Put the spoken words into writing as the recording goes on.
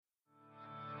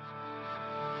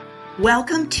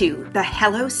Welcome to the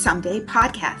Hello Someday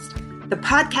podcast, the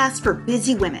podcast for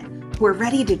busy women who are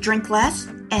ready to drink less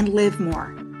and live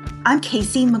more. I'm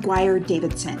Casey McGuire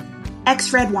Davidson,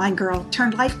 ex-red wine girl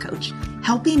turned life coach,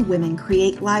 helping women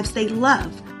create lives they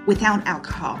love without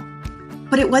alcohol.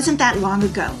 But it wasn't that long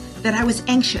ago that I was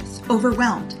anxious,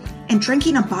 overwhelmed, and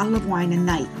drinking a bottle of wine a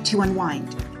night to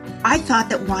unwind. I thought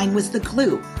that wine was the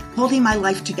glue holding my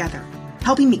life together,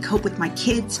 helping me cope with my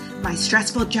kids, my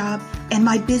stressful job, and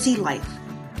my busy life.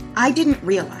 I didn't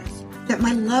realize that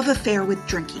my love affair with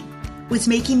drinking was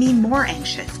making me more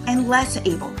anxious and less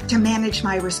able to manage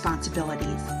my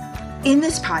responsibilities. In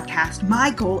this podcast, my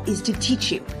goal is to teach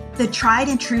you the tried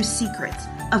and true secrets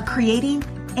of creating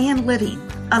and living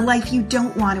a life you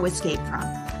don't want to escape from.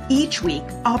 Each week,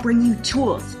 I'll bring you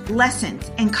tools,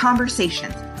 lessons, and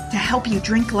conversations to help you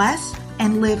drink less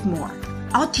and live more.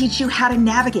 I'll teach you how to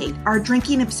navigate our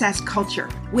drinking-obsessed culture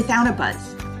without a buzz,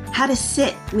 how to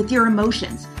sit with your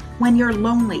emotions when you're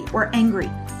lonely or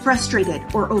angry, frustrated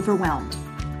or overwhelmed,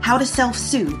 how to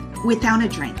self-soothe without a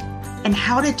drink, and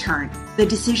how to turn the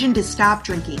decision to stop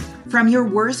drinking from your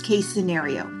worst-case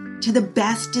scenario to the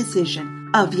best decision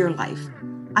of your life.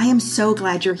 I am so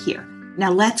glad you're here.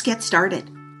 Now let's get started.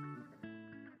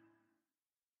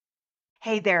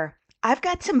 Hey there. I've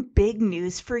got some big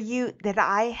news for you that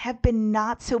I have been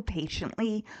not so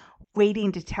patiently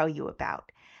waiting to tell you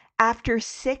about. After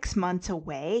 6 months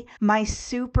away, my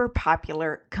super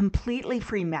popular, completely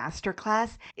free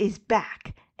masterclass is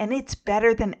back, and it's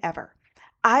better than ever.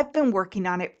 I've been working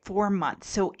on it for months,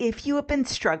 so if you have been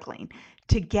struggling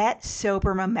to get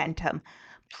sober momentum,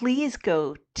 please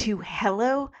go to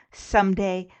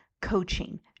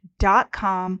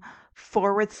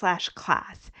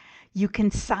hellosomedaycoaching.com/class. You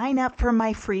can sign up for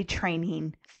my free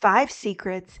training, 5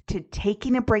 Secrets to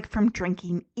Taking a Break from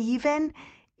Drinking, even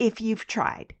if you've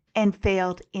tried and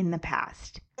failed in the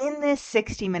past. In this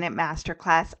 60-minute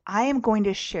masterclass, I am going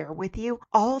to share with you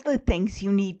all the things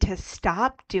you need to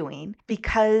stop doing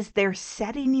because they're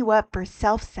setting you up for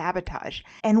self-sabotage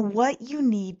and what you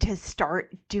need to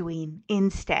start doing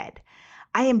instead.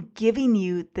 I am giving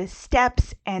you the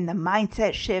steps and the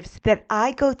mindset shifts that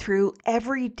I go through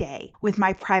every day with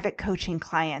my private coaching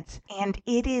clients, and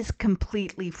it is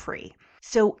completely free.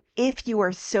 So if you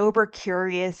are sober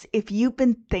curious, if you've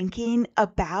been thinking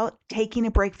about taking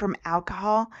a break from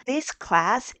alcohol, this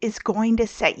class is going to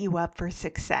set you up for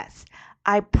success.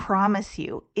 I promise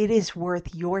you, it is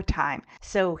worth your time.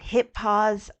 So hit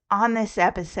pause on this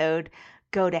episode,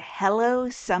 go to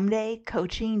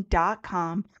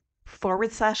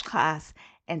hellosomedaycoaching.com/class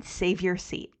and save your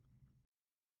seat.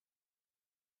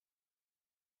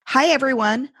 Hi,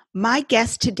 everyone. My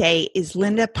guest today is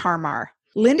Linda Parmar.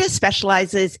 Linda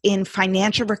specializes in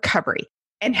financial recovery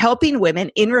and helping women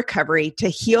in recovery to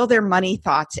heal their money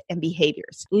thoughts and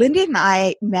behaviors. Linda and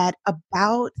I met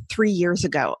about 3 years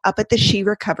ago up at the She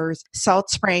Recovers Salt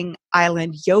Spring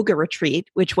Island yoga retreat,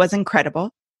 which was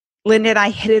incredible. Linda and I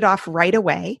hit it off right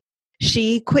away.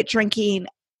 She quit drinking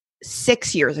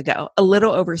 6 years ago, a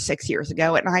little over 6 years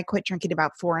ago, and I quit drinking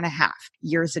about 4.5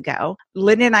 years ago.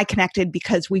 Linda and I connected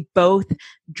because we both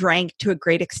drank to a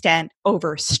great extent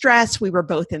over stress. We were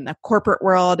both in the corporate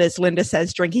world. As Linda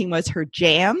says, drinking was her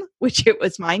jam, which it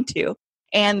was mine too.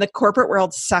 And the corporate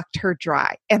world sucked her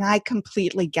dry. And I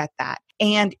completely get that.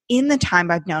 And in the time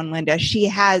I've known Linda, she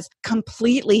has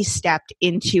completely stepped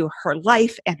into her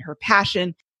life and her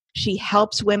passion. She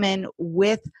helps women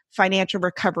with financial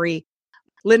recovery.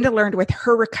 Linda learned with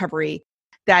her recovery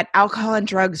that alcohol and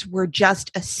drugs were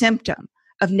just a symptom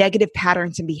of negative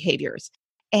patterns and behaviors.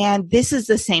 And this is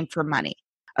the same for money.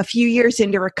 A few years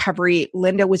into recovery,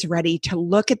 Linda was ready to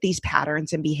look at these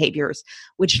patterns and behaviors,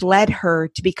 which led her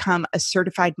to become a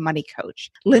certified money coach.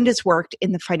 Linda's worked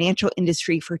in the financial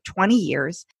industry for 20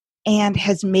 years and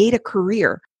has made a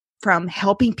career from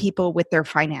helping people with their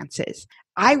finances.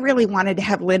 I really wanted to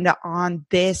have Linda on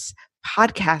this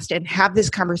podcast and have this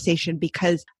conversation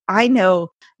because I know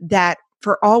that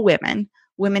for all women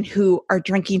who are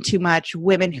drinking too much,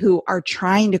 women who are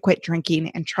trying to quit drinking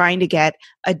and trying to get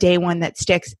a day one that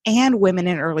sticks, and women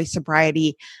in early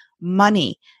sobriety,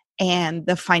 money and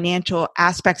the financial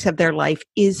aspects of their life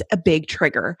is a big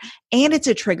trigger. And it's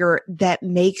a trigger that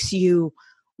makes you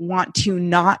want to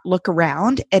not look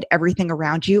around at everything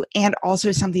around you, and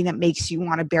also something that makes you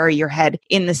want to bury your head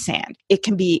in the sand. It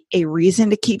can be a reason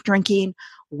to keep drinking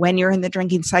when you're in the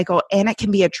drinking cycle, and it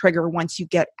can be a trigger once you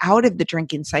get out of the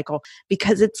drinking cycle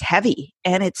because it's heavy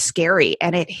and it's scary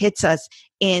and it hits us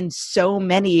in so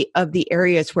many of the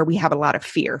areas where we have a lot of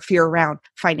fear around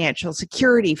financial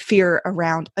security, fear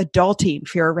around adulting,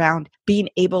 fear around being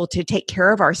able to take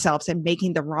care of ourselves and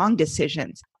making the wrong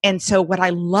decisions. And so what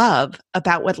I love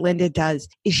about what Linda does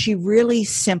is she really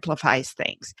simplifies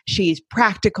things. She's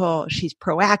practical, she's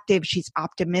proactive, she's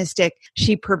optimistic.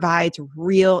 She provides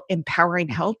real empowering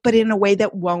help, but in a way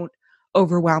that won't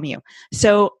overwhelm you.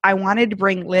 So I wanted to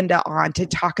bring Linda on to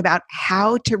talk about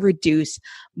how to reduce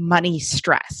money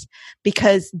stress,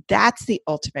 because that's the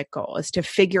ultimate goal, is to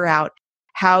figure out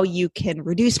how you can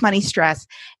reduce money stress.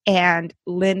 And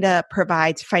Linda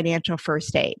provides financial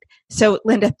first aid. So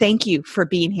Linda, thank you for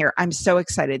being here. I'm so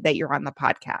excited that you're on the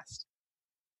podcast.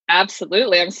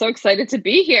 Absolutely. I'm so excited to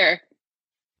be here.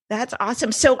 That's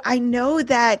awesome. So I know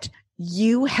that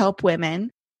you help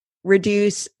women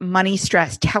reduce money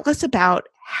stress. Tell us about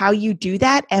how you do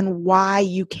that and why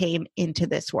you came into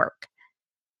this work.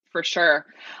 For sure.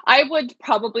 I would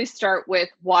probably start with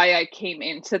why I came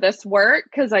into this work,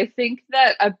 because I think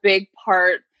that a big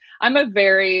part, I'm a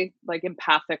very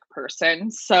empathic person.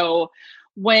 So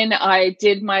when I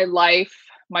did my life,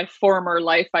 my former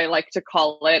life, I like to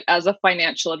call it, as a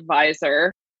financial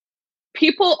advisor,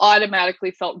 people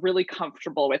automatically felt really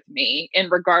comfortable with me in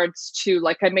regards to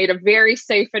I made a very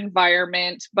safe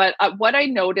environment. But what I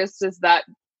noticed is that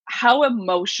how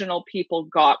emotional people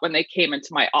got when they came into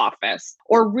my office,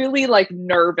 or really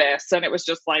nervous. And it was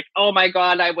just oh my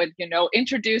God, I would,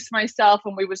 introduce myself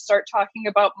and we would start talking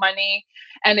about money.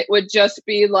 And it would just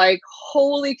be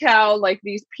holy cow,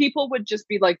 these people would just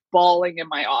be bawling in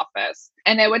my office.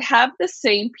 And I would have the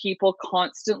same people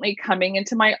constantly coming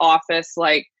into my office,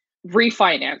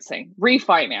 refinancing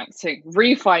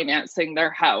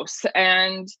their house.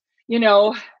 And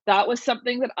that was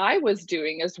something that I was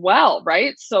doing as well,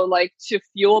 right? So to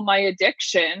fuel my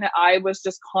addiction, I was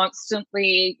just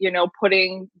constantly,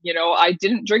 putting, I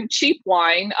didn't drink cheap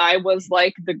wine. I was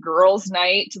the girls'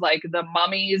 night, the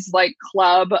mummies,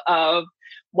 club of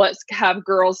let's have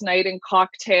girls' night and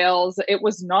cocktails. It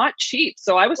was not cheap.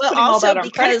 So I was putting all that on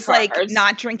credit cards.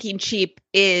 Not drinking cheap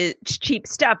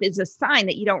stuff is a sign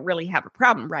that you don't really have a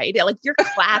problem, right? You're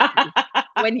classy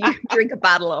when you drink a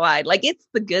bottle of wine. It's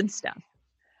the good stuff.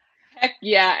 Heck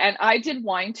yeah. And I did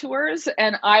wine tours,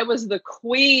 and I was the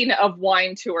queen of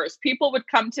wine tours. People would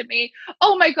come to me,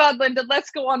 oh my God, Linda, let's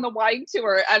go on the wine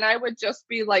tour. And I would just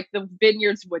be the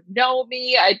vineyards would know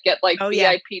me. I'd get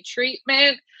VIP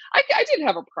treatment. I didn't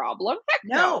have a problem. Heck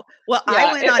no. Well, yeah,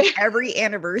 I went on every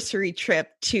anniversary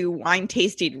trip to wine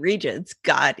tasting regions.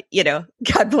 God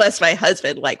bless my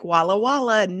husband, Walla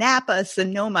Walla, Napa,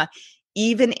 Sonoma.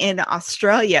 Even in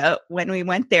Australia, when we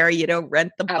went there,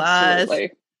 rent the bus,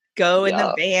 go in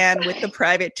the van with the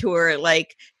private tour,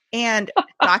 and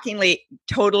shockingly,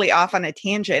 totally off on a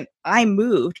tangent. I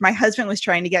moved. My husband was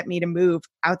trying to get me to move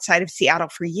outside of Seattle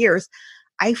for years.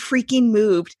 I freaking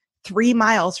moved 3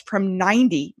 miles from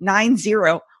 90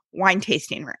 wine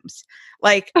tasting rooms.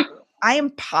 I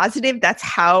am positive that's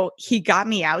how he got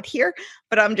me out here,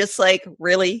 but I'm just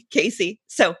really, Casey?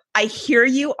 So I hear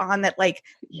you on that,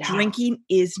 drinking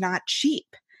is not cheap.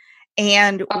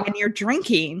 And when you're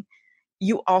drinking,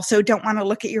 you also don't want to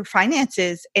look at your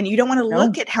finances, and you don't want to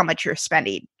look at how much you're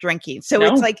spending drinking. So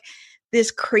it's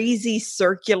this crazy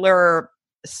circular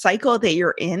cycle that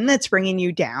you're in that's bringing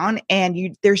you down,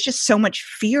 and there's just so much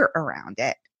fear around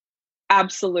it.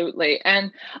 Absolutely.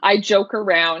 And I joke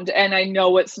around, and I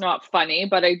know it's not funny,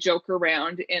 but I joke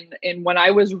around in when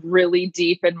I was really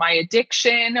deep in my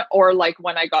addiction, or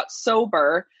when I got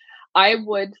sober, I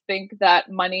would think that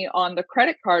money on the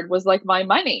credit card was my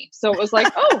money. So it was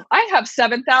oh, I have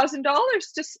 $7,000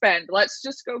 to spend. Let's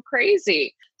just go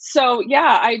crazy. So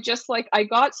yeah, I just I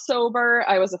got sober.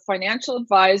 I was a financial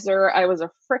advisor. I was a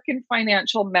freaking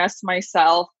financial mess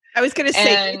myself. I was going to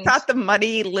say, you thought the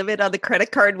money limit on the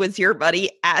credit card was your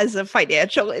money as a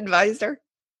financial advisor?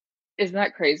 Isn't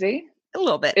that crazy? A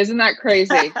little bit. Isn't that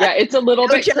crazy? Yeah, it's a little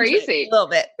bit crazy. A little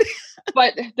bit.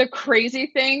 But the crazy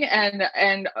thing,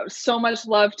 and so much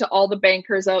love to all the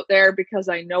bankers out there, because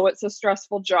I know it's a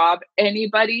stressful job.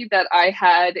 Anybody that I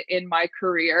had in my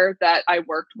career that I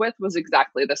worked with was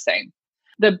exactly the same.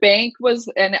 The bank was,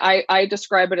 and I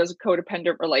describe it as a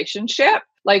codependent relationship.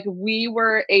 We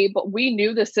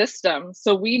knew the system,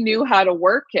 so we knew how to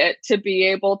work it to be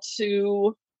able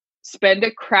to spend a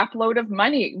crap load of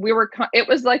money. It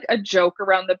was a joke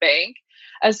around the bank.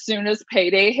 As soon as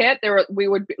payday hit, we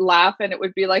would laugh, and it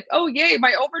would be oh yay,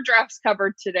 my overdraft's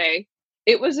covered today.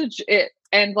 It was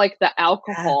and the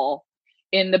alcohol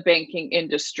in the banking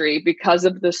industry, because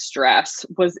of the stress,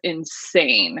 was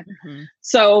insane. Mm-hmm.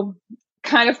 So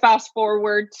kind of fast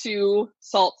forward to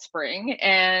Salt Spring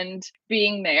and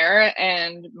being there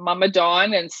and Mama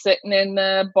Dawn and sitting in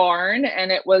the barn.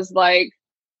 And it was like,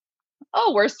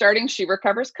 oh, we're starting She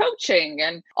Recovers coaching.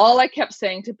 And all I kept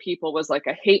saying to people was like,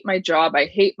 I hate my job. I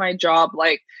hate my job.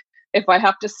 Like, if I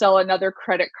have to sell another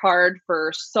credit card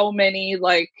for so many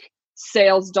like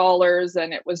sales dollars,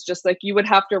 and it was just like, you would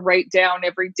have to write down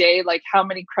every day, like how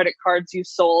many credit cards you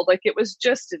sold. Like, it was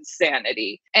just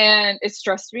insanity and it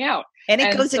stressed me out. And it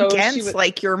And goes so against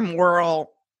like your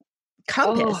moral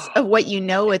compass oh, of what you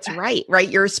know it's right?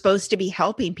 You're supposed to be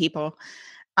helping people.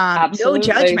 No absolutely.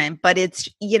 judgment, but it's,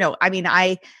 I mean,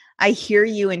 I hear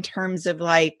you in terms of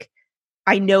like,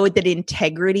 I know that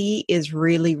integrity is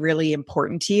really, really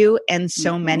important to you. And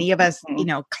so Mhm, many of us,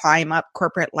 mhm. climb up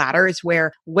corporate ladders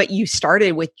where what you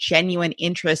started with genuine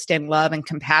interest and love and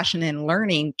compassion and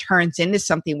learning turns into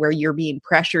something where you're being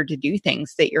pressured to do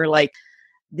things that you're like,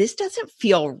 this doesn't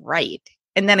feel right.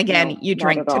 And then again, No, you not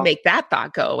drink at to all. make that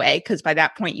thought go away because by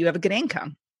that point you have a good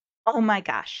income. Oh my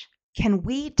gosh. Can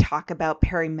we talk about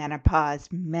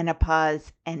perimenopause,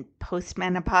 menopause, and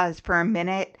postmenopause for a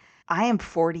minute? I am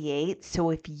 48,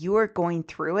 so if you're going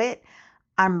through it,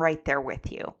 I'm right there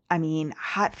with you. I mean,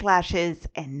 hot flashes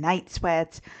and night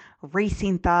sweats,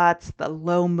 racing thoughts, the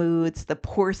low moods, the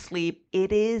poor sleep,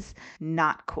 it is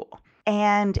not cool.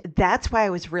 And that's why I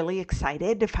was really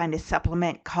excited to find a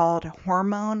supplement called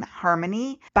Hormone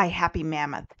Harmony by Happy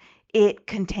Mammoth. It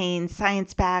contains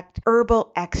science backed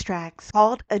herbal extracts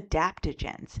called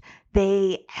adaptogens.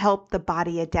 They help the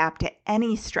body adapt to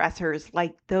any stressors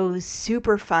like those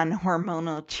super fun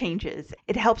hormonal changes.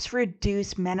 It helps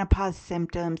reduce menopause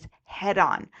symptoms head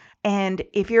on. And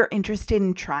if you're interested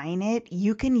in trying it,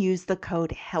 you can use the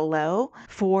code HELLO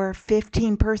for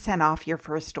 15% off your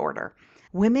first order.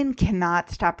 Women cannot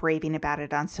stop raving about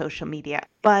it on social media,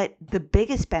 but the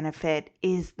biggest benefit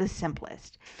is the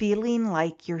simplest, feeling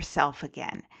like yourself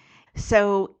again.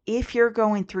 So if you're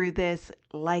going through this,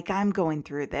 like I'm going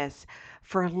through this,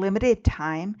 for a limited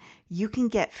time, you can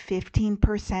get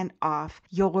 15% off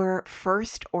your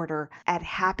first order at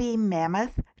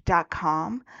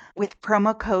happymammoth.com with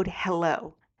promo code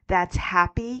HELLO. That's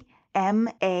happy,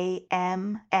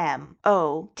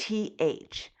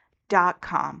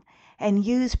 MAMMOTH.com, and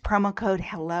use promo code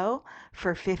HELLO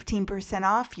for 15%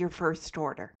 off your first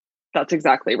order. That's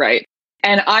exactly right.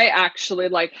 And I actually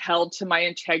like held to my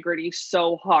integrity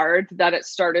so hard that it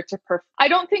started to I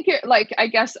don't think it like, I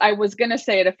guess I was going to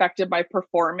say it affected my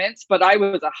performance, but I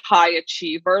was a high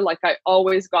achiever. Like, I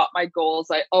always got my goals.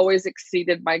 I always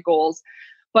exceeded my goals,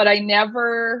 but I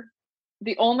never,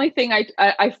 the only thing I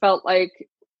felt like,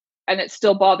 and it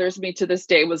still bothers me to this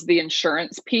day, was the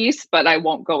insurance piece, but I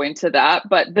won't go into that.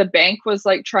 But the bank was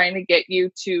like trying to get you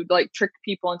to like trick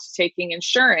people into taking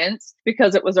insurance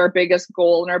because it was our biggest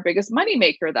goal and our biggest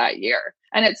moneymaker that year.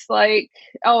 And it's like,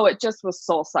 oh, it just was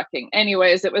soul sucking.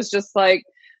 Anyways, it was just like,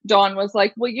 Dawn was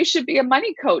like, well, you should be a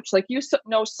money coach. Like, you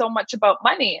know so much about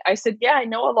money. I said, yeah, I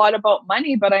know a lot about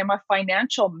money, but I'm a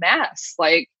financial mess.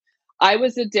 Like, I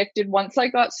was addicted. Once I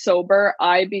got sober,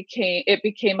 it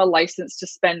became a license to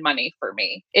spend money for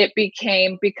me. It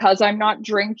became, because I'm not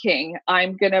drinking,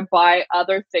 I'm going to buy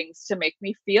other things to make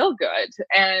me feel good.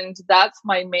 And that's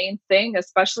my main thing,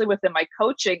 especially within my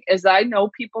coaching, is I know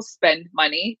people spend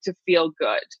money to feel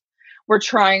good. We're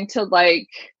trying to like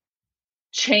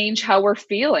change how we're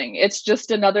feeling. It's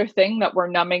just another thing that we're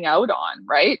numbing out on,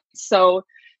 right? So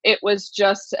it was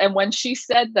just, and when she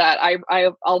said that,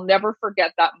 I'll never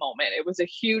forget that moment. It was a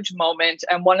huge moment.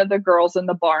 And one of the girls in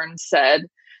the barn said,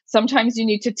 sometimes you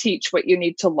need to teach what you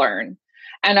need to learn.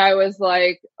 And I was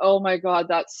like, oh my God,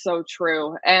 that's so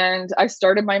true. And I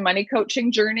started my money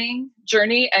coaching journey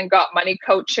and got money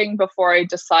coaching before I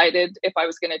decided if I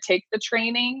was going to take the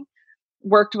training,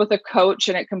 worked with a coach,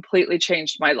 and it completely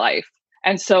changed my life.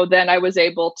 And so then I was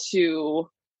able to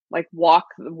like walk,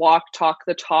 talk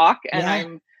the talk. And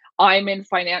Yeah. I'm in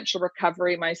financial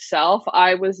recovery myself.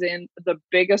 I was in the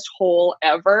biggest hole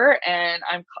ever, and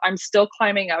I'm still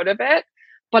climbing out of it,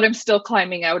 but I'm still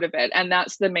climbing out of it. And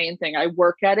that's the main thing. I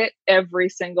work at it every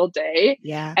single day.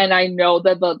 Yeah. And I know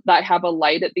that I have a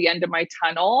light at the end of my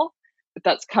tunnel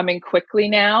that's coming quickly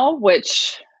now,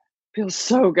 which feels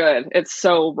so good. It's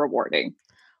so rewarding.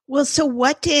 Well, so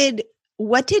what did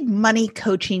money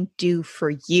coaching do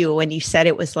for you? And you said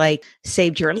it was like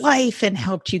saved your life and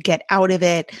helped you get out of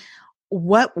it.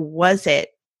 What was it?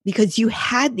 Because you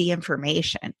had the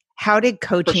information. How did For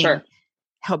coaching sure.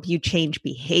 help you change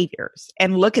behaviors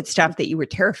and look at stuff that you were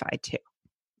terrified to?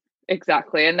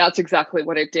 Exactly. And that's exactly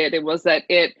what it did. It was that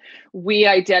we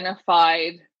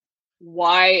identified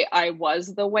why I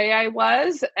was the way I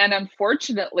was. And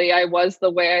unfortunately, I was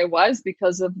the way I was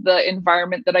because of the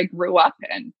environment that I grew up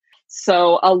in.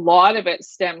 So a lot of it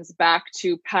stems back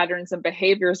to patterns and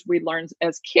behaviors we learned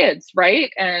as kids,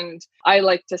 right? And I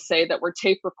like to say that we're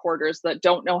tape recorders that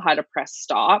don't know how to press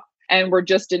stop, and we're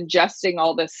just ingesting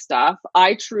all this stuff.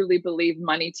 I truly believe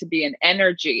money to be an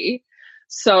energy.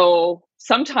 So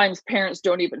sometimes parents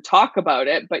don't even talk about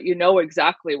it, but you know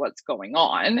exactly what's going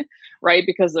on, right?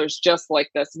 Because there's just like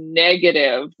this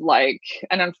negative, like,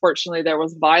 and unfortunately there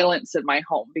was violence in my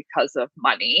home because of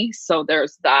money. So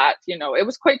there's that, you know, it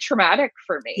was quite traumatic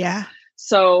for me. Yeah.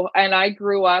 So, and I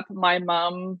grew up, my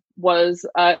mom was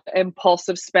an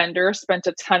impulsive spender, spent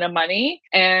a ton of money,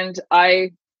 and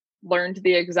I learned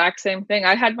the exact same thing.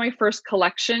 I had my first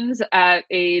collections at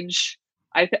age,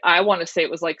 I want to say it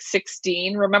was like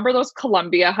 16. Remember those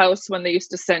Columbia House when they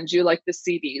used to send you like the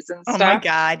CDs and stuff? Oh my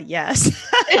God, yes.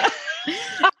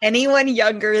 Anyone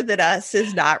younger than us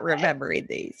is not remembering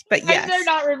these, but yes. And they're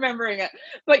not remembering it.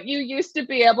 But you used to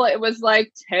be able, it was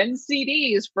like 10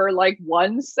 CDs for like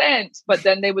 1 cent, but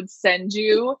then they would send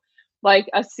you like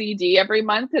a CD every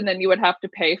month and then you would have to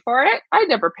pay for it. I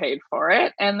never paid for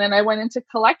it. And then I went into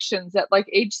collections at like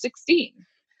age 16.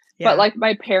 Yeah. But like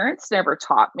my parents never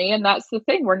taught me. And that's the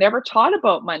thing. We're never taught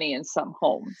about money in some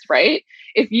homes, right?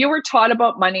 If you were taught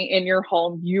about money in your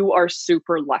home, you are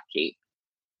super lucky.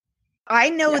 I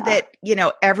know that, you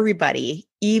know, everybody,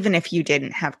 even if you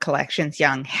didn't have collections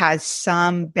young, has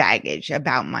some baggage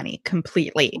about money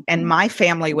completely. Mm-hmm. And my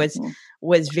family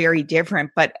was very different.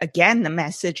 But again, the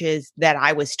messages that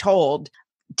I was told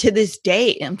to this day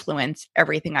influence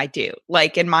everything I do.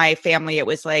 Like in my family, it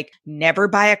was like, never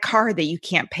buy a car that you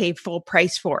can't pay full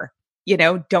price for. You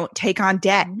know, don't take on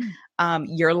debt.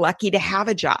 You're lucky to have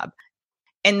a job.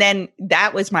 And then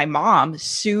that was my mom,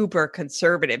 super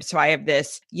conservative. So I have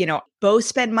this, you know, both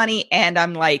spend money and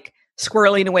I'm like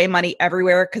squirreling away money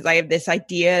everywhere because I have this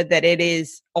idea that it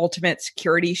is ultimate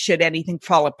security should anything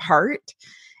fall apart.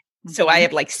 Mm-hmm. So I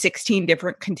have like 16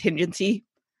 different contingency,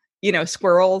 you know,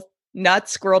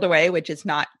 nuts squirreled away, which is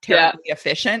not terribly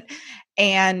efficient.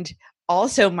 And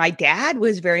also my dad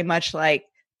was very much like,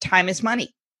 time is money.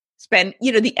 Spend,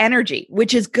 you know, the energy,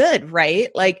 which is good, right?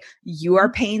 Like you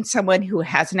are paying someone who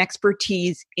has an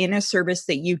expertise in a service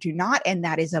that you do not, and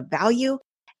that is of value.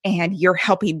 And you're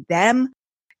helping them,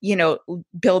 you know,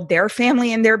 build their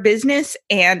family and their business.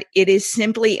 And it is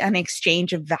simply an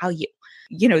exchange of value.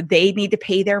 You know, they need to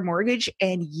pay their mortgage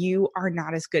and you are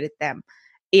not as good at them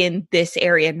in this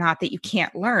area. Not that you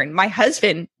can't learn. My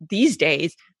husband these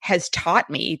days has taught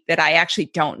me that I actually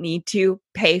don't need to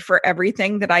pay for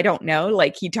everything that I don't know.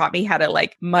 Like he taught me how to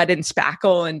like mud and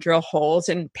spackle and drill holes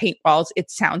and paint walls.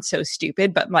 It sounds so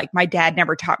stupid, but like my dad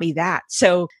never taught me that.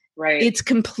 So It's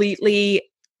completely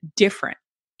different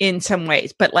in some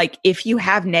ways. But like if you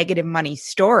have negative money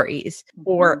stories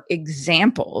or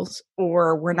examples,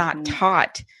 or we're not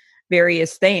taught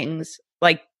various things,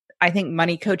 like I think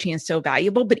money coaching is so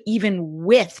valuable. But even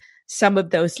with some of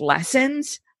those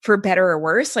lessons, for better or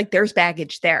worse, like there's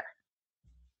baggage there.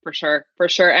 For sure. For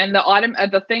sure. And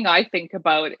the thing I think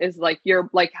about is like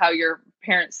how your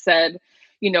parents said,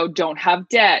 you know, don't have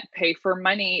debt, pay for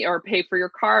money or pay for your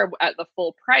car at the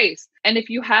full price. And if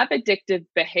you have addictive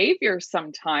behavior,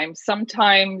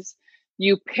 sometimes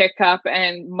you pick up,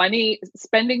 and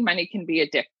spending money can be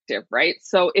addictive, right?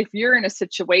 So if you're in a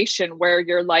situation where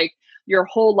you're like, your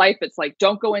whole life, it's like,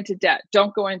 don't go into debt.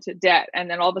 And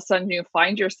then all of a sudden you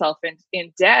find yourself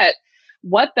in debt.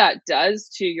 What that does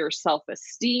to your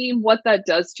self-esteem, what that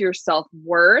does to your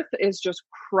self-worth is just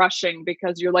crushing,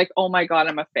 because you're like, oh my God,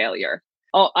 I'm a failure.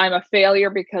 Oh, I'm a failure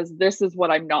because this is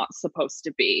what I'm not supposed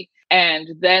to be. And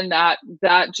then that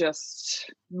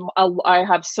just, I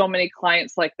have so many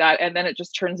clients like that. And then it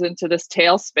just turns into this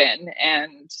tailspin,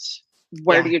 and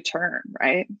where do you turn,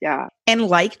 right? Yeah. And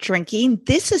like drinking,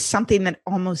 this is something that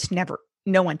almost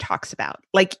no one talks about.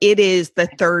 Like it is the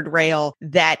third rail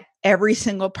that every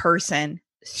single person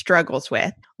struggles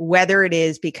with, whether it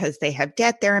is because they have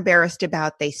debt they're embarrassed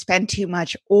about, they spend too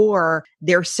much, or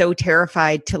they're so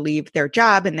terrified to leave their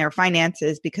job and their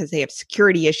finances because they have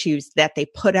security issues that they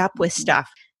put up with stuff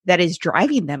that is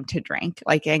driving them to drink,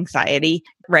 like anxiety,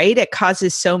 right? It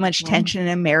causes so much tension in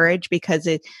a marriage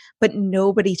but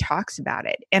nobody talks about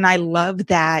it. And I love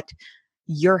that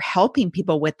you're helping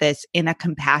people with this in a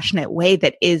compassionate way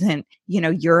that isn't, you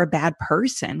know, you're a bad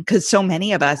person. Because so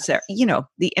many of us are, you know,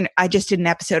 I just did an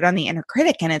episode on the inner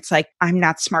critic, and it's like, I'm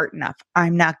not smart enough.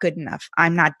 I'm not good enough.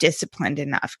 I'm not disciplined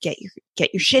enough. Get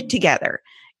your shit together,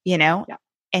 you know? Yeah.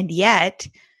 And yet,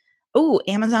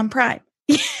 Amazon Prime.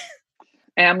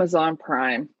 Amazon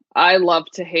Prime. I love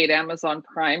to hate Amazon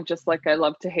Prime, just like I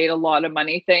love to hate a lot of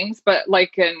money things. But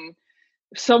like, and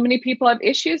so many people have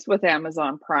issues with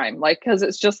Amazon Prime, like, because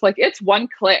it's just like, it's one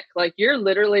click. Like, you're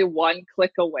literally one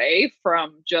click away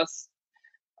from just,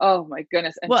 oh my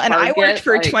goodness. And Well, and I worked Target,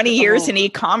 for like, 20 years oh, in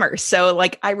e-commerce. So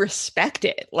like I respect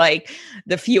it. Like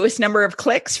the fewest number of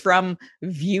clicks from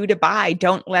view to buy.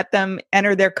 Don't let them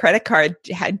enter their credit card,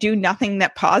 do nothing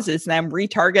that pauses them,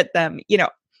 retarget them,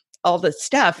 all this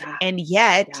stuff. yeah, And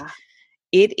yet yeah,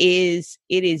 it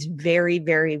is very,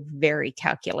 very, very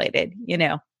calculated,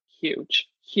 huge,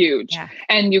 huge. Yeah.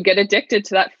 And you get addicted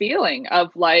to that feeling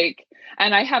of like,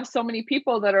 and I have so many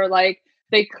people that are like,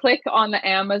 they click on the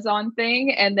Amazon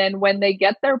thing, and then when they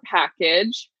get their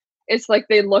package, it's like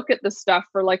they look at the stuff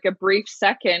for like a brief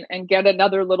second and get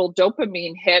another little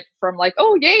dopamine hit from like,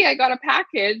 oh, yay, I got a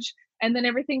package. And then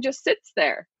everything just sits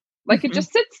there. Like it Mhm.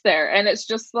 just sits there. And it's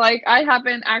just like, I have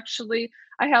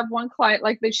one client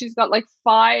like that. She's got like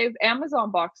 5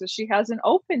 Amazon boxes she hasn't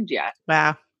opened yet.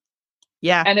 Wow.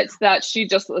 Yeah. And it's that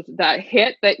that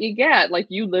hit that you get, like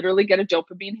you literally get a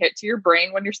dopamine hit to your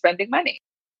brain when you're spending money.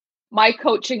 My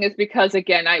coaching is because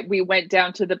again, we went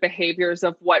down to the behaviors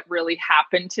of what really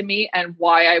happened to me and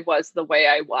why I was the way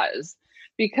I was.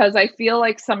 Because I feel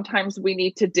like sometimes we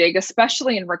need to dig,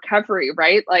 especially in recovery,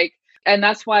 right? Like, and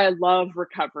that's why I love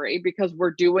recovery, because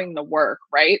we're doing the work,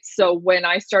 right? So when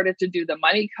I started to do the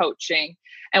money coaching,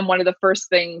 and one of the first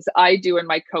things I do in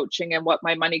my coaching and what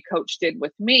my money coach did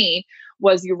with me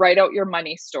was you write out your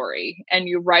money story, and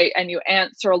you write and you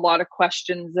answer a lot of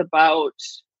questions about,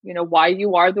 why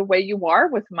you are the way you are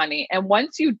with money. And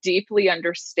once you deeply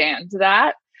understand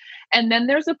that, and then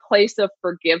there's a place of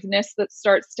forgiveness that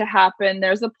starts to happen.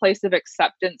 There's a place of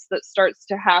acceptance that starts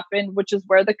to happen, which is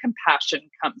where the compassion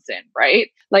comes in, right?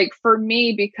 Like for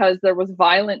me, because there was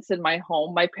violence in my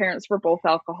home, my parents were both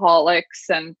alcoholics,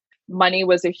 and money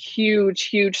was a huge,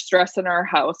 huge stress in our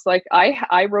house. Like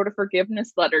I wrote a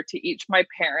forgiveness letter to each my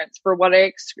parents for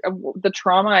the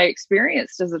trauma I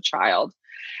experienced as a child.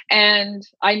 And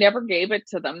I never gave it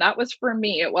to them. That was for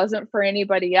me. It wasn't for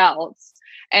anybody else.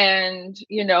 And,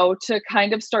 to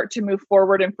kind of start to move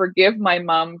forward and forgive my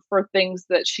mom for things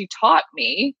that she taught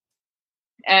me.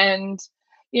 And,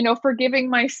 forgiving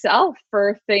myself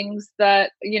for things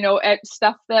that, at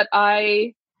stuff that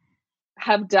I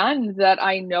have done that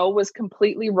I know was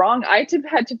completely wrong. Had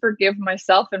to forgive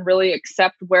myself and really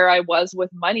accept where I was with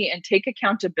money and take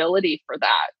accountability for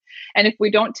that. And if we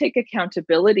don't take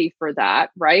accountability for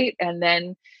that, right? And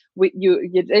then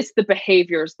it's the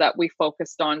behaviors that we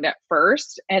focused on at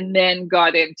first, and then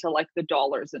got into like the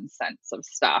dollars and cents of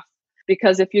stuff.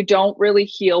 Because if you don't really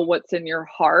heal what's in your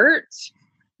heart,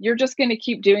 you're just going to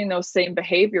keep doing those same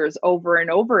behaviors over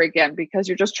and over again, because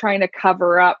you're just trying to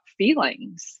cover up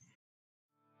feelings.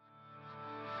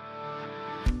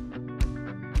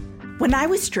 When I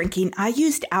was drinking, I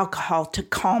used alcohol to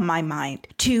calm my mind,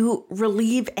 to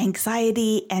relieve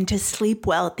anxiety, and to sleep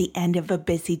well at the end of a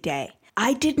busy day.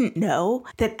 I didn't know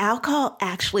that alcohol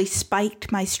actually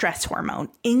spiked my stress hormone,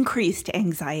 increased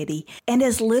anxiety, and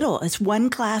as little as 1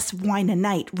 glass of wine a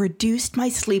night reduced my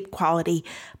sleep quality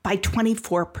by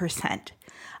 24%.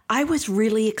 I was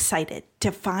really excited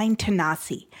to find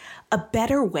Tanasi, a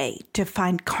better way to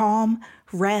find calm,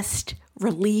 rest,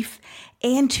 relief,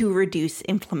 and to reduce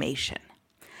inflammation.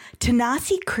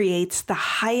 Tanasi creates the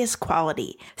highest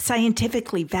quality,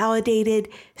 scientifically validated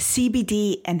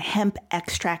CBD and hemp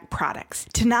extract products.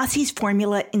 Tanasi's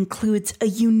formula includes a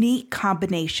unique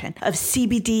combination of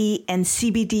CBD and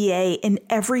CBDA in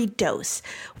every dose,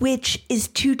 which is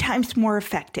 2 times more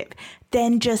effective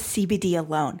than just CBD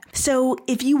alone. So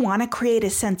if you want to create a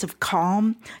sense of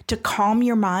calm, to calm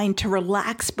your mind, to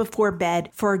relax before bed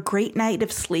for a great night of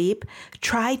sleep,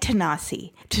 try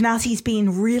Tanasi. Tanasi's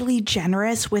being really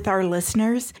generous with our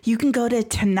listeners. You can go to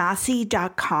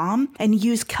tanasi.com and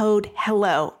use code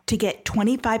HELLO to get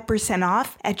 25%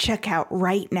 off at checkout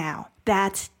right now.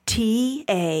 That's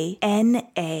TANASI.com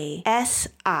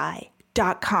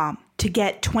to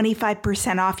get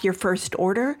 25% off your first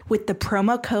order with the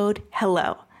promo code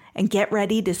HELLO, and get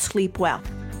ready to sleep well.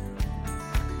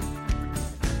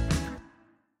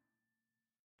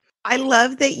 I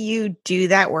love that you do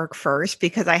that work first,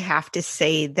 because I have to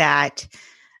say that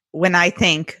when I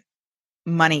think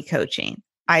money coaching,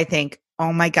 I think,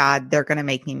 oh my God, they're going to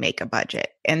make me make a budget.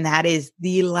 And that is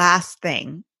the last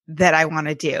thing that I want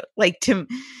to do.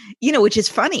 Which is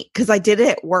funny because I did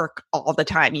it at work all the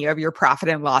time. You have your profit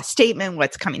and loss statement,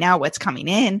 what's coming out, what's coming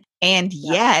in. And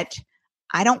yet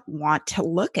I don't want to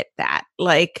look at that.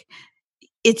 Like,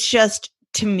 it's just,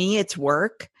 to me, it's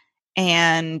work.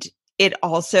 And it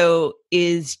also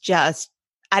is just,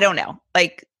 I don't know,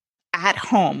 like at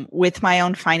home with my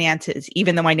own finances,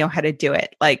 even though I know how to do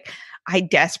it. Like, I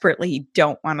desperately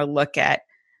don't want to look at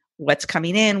what's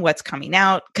coming in, what's coming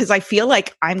out, because I feel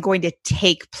like I'm going to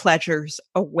take pleasures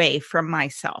away from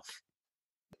myself.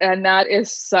 And that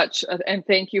is and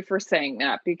thank you for saying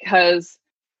that, because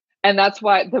and that's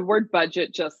why the word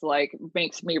budget just like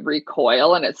makes me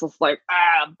recoil. And it's just like,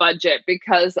 budget,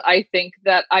 because I think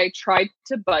that I tried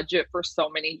to budget for so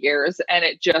many years and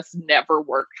it just never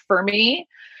worked for me.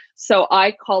 So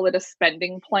I call it a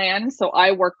spending plan. So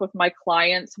I work with my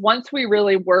clients. Once we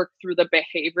really work through the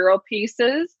behavioral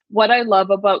pieces, what I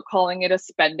love about calling it a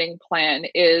spending plan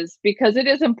is because it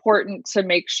is important to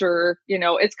make sure,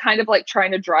 it's kind of like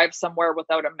trying to drive somewhere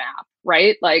without a map,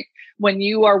 right? Like when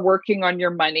you are working on your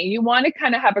money, you want to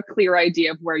kind of have a clear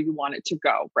idea of where you want it to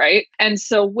go, right? And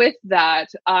so with that,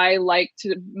 I like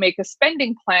to make a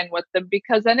spending plan with them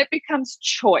because then it becomes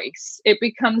choice. It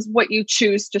becomes what you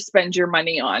choose to spend your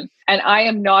money on. And I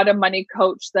am not a money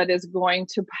coach that is going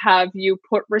to have you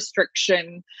put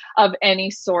restriction of any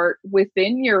sort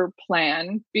within your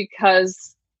plan,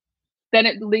 because then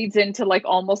it leads into like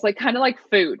almost like kind of like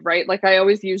food, right? Like I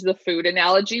always use the food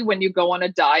analogy. When you go on a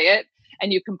diet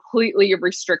and you completely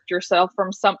restrict yourself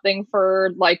from something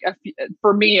for like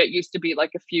for me, it used to be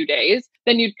like a few days,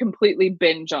 then you'd completely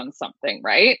binge on something,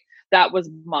 right? That was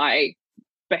my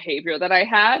behavior that I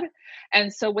had.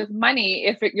 And so with money,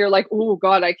 if you're like, oh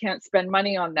God, I can't spend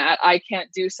money on that, I can't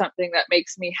do something that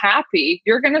makes me happy,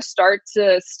 you're going to start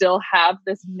to still have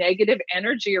this negative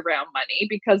energy around money,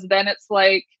 because then it's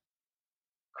like,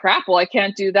 crap, well, I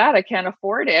can't do that. I can't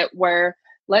afford it. Where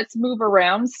let's move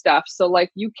around stuff. So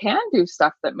like you can do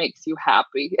stuff that makes you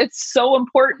happy. It's so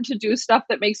important to do stuff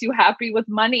that makes you happy with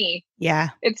money. Yeah.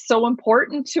 It's so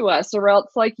important to us, or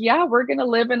else like, yeah, we're going to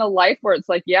live in a life where it's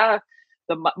like, yeah,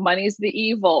 money's the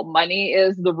evil. Money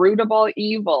is the root of all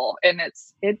evil. And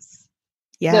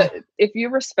if you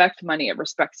respect money, it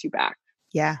respects you back.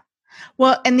 Yeah.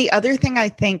 Well, and the other thing I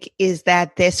think is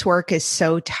that this work is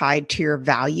so tied to your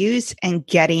values and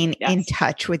getting in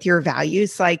touch with your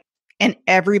values. Like, and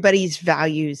everybody's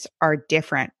values are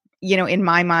different. In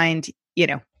my mind,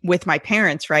 with my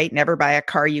parents, right? Never buy a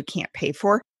car you can't pay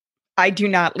for. I do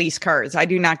not lease cars. I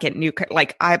do not get new cars.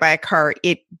 Like I buy a car,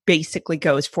 it basically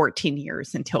goes 14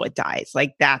 years until it dies.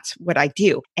 Like that's what I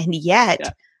do. And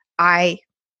yet I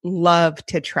love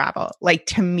to travel. Like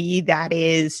to me, that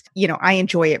is, I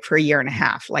enjoy it for a year and a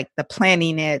half, like the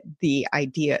planning it, the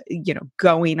idea,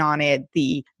 going on it,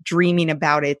 the dreaming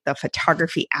about it, the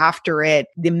photography after it,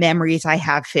 the memories I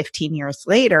have 15 years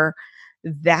later.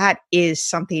 That is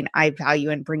something I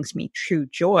value and brings me true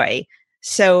joy.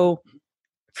 So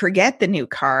forget the new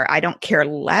car. I don't care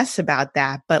less about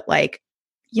that. But like,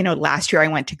 last year I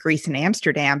went to Greece and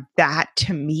Amsterdam. That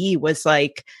to me was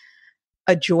like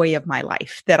a joy of my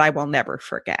life that I will never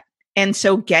forget. And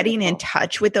so getting in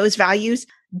touch with those values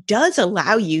does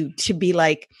allow you to be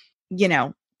like,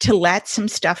 to let some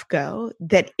stuff go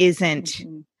that isn't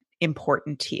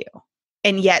important to you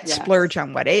and yet splurge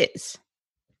on what is.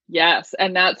 Yes.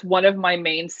 And that's one of my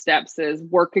main steps is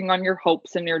working on your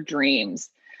hopes and your dreams.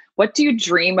 What do you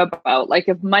dream about? Like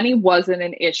if money wasn't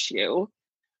an issue,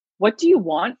 what do you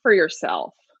want for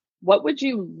yourself? What would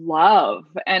you love?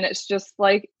 And it's just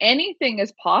like anything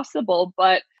is possible,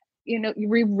 but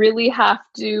we really have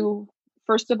to,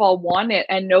 first of all, want it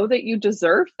and know that you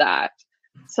deserve that.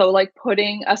 So like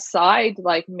putting aside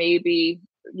like maybe,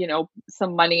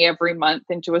 some money every month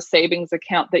into a savings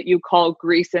account that you call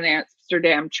Greece and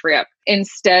Amsterdam trip,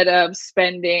 instead of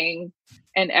spending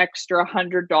an extra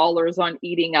 $100 on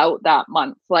eating out that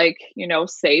month. Like,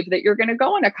 save that you're going to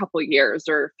go in a couple years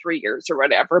or 3 years or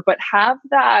whatever, but have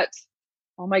that,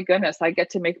 oh my goodness, I get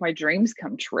to make my dreams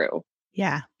come true.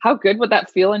 Yeah. How good would that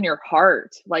feel in your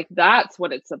heart? Like that's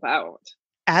what it's about.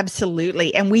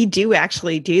 Absolutely. And we do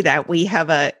actually do that. We have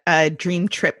a dream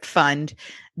trip fund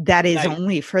that is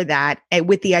only for that. And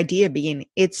with the idea being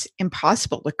it's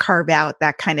impossible to carve out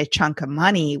that kind of chunk of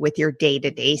money with your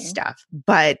day-to-day stuff.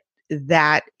 But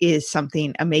that is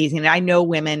something amazing. And I know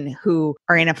women who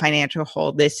are in a financial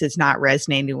hole, this is not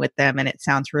resonating with them and it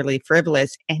sounds really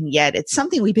frivolous. And yet it's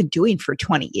something we've been doing for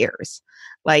 20 years.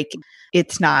 Like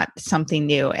it's not something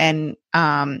new. And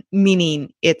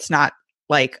meaning it's not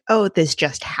like, oh, this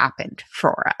just happened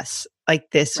for us.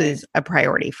 Like this is a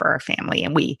priority for our family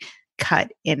and we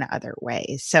cut in other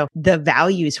ways. So the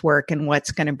values work and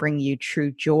what's going to bring you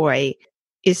true joy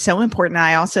is so important.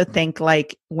 I also think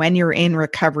like when you're in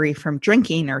recovery from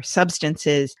drinking or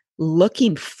substances,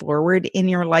 looking forward in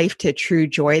your life to true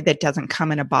joy that doesn't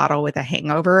come in a bottle with a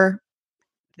hangover,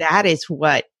 that is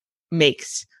what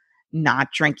makes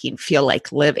not drinking feel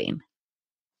like living.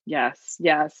 Yes,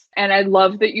 yes. And I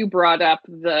love that you brought up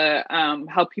the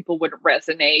how people would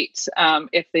resonate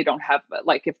if they don't have,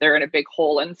 like, if they're in a big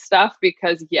hole and stuff,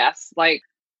 because yes, like,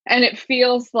 and it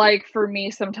feels like for me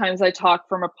sometimes I talk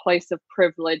from a place of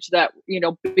privilege that,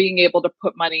 being able to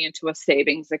put money into a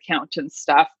savings account and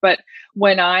stuff. But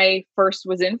when I first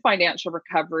was in financial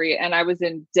recovery and I was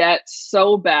in debt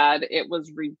so bad, it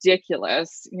was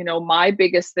ridiculous. My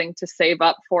biggest thing to save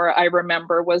up for, I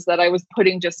remember, was that I was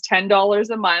putting just $10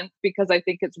 a month, because I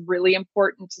think it's really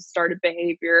important to start a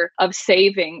behavior of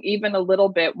saving even a little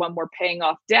bit when we're paying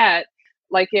off debt.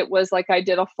 Like, it was like I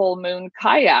did a full moon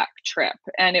kayak trip,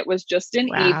 and it was just an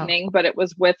Wow. evening, but it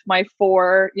was with the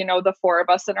four of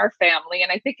us in our family.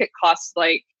 And I think it cost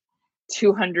like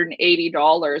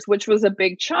 $280, which was a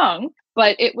big chunk,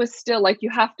 but it was still like, you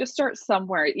have to start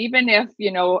somewhere, even if,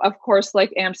 of course,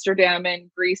 like Amsterdam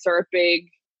and Greece are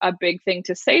a big thing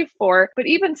to save for, but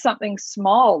even something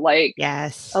small, like a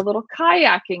Yes. little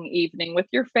kayaking evening with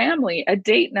your family, a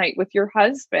date night with your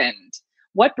husband.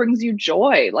 What brings you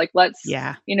joy? Like,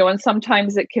 Yeah. and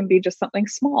sometimes it can be just something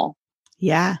small,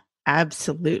 Yeah,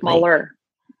 absolutely. smaller.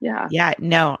 Yeah. Yeah,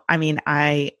 no, I mean,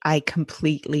 I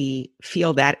completely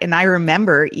feel that. And I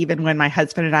remember even when my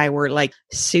husband and I were like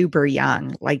super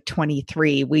young, like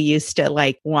 23, we used to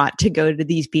like want to go to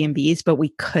these B&Bs, but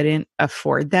we couldn't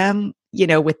afford them,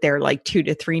 with their like 2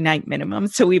 to 3 night minimum.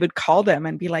 So we would call them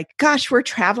and be like, gosh, we're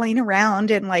traveling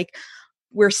around and like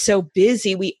we're so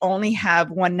busy. We only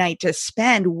have one night to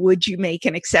spend. Would you make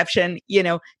an exception,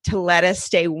 to let us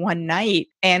stay one night?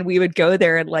 And we would go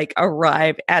there and like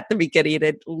arrive at the beginning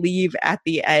and leave at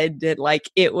the end. And like,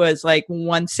 it was like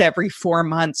once every 4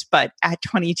 months, but at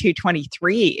 22,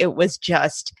 23, it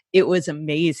was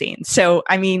amazing. So,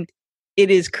 I mean,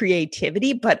 it is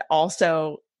creativity, but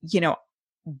also,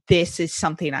 this is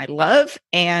something I love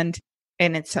and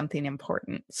it's something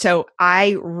important. So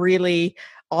I really,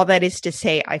 all that is to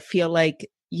say, I feel like,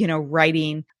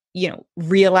 writing,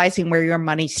 realizing where your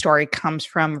money story comes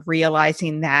from,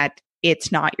 realizing that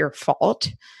it's not your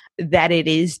fault, that it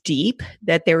is deep,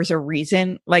 that there's a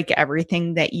reason, like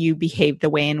everything, that you behave the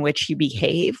way in which you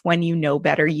behave. When you know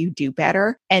better, you do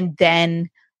better. And then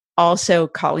also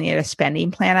calling it a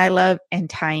spending plan, I love, and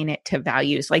tying it to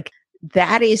values. Like,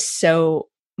 that is so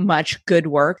much good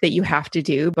work that you have to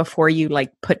do before you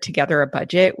like put together a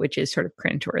budget, which is sort of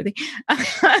cringeworthy,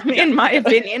 Yeah. in my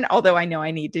opinion, although I know I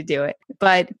need to do it.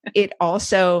 But it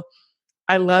also,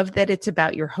 I love that it's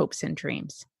about your hopes and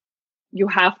dreams. You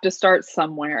have to start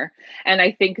somewhere. And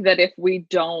I think that if we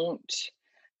don't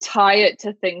tie it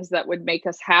to things that would make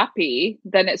us happy,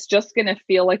 then it's just going to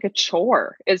feel like a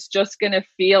chore. It's just going to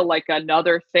feel like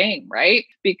another thing, right?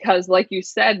 Because, like you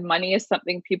said, money is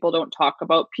something people don't talk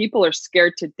about. People are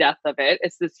scared to death of it.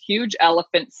 It's this huge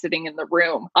elephant sitting in the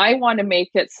room. I want to make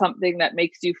it something that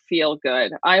makes you feel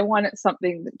good. I want it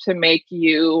something to make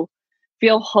you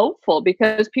feel hopeful,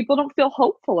 because people don't feel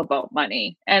hopeful about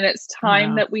money. And it's time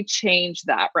No. that we change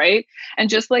that, right? And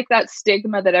just like that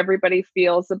stigma that everybody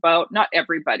feels about, not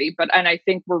everybody, and I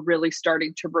think we're really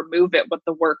starting to remove it with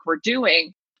the work we're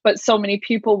doing. But so many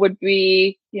people would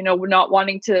be, not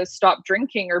wanting to stop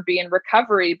drinking or be in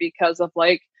recovery because of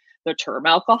like the term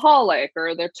alcoholic,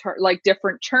 or like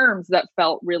different terms that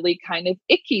felt really kind of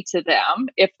icky to them,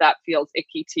 if that feels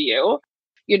icky to you.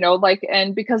 Like,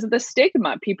 and because of the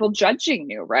stigma, people judging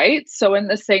you, right? So, in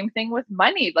the same thing with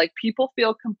money, like, people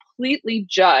feel completely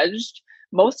judged.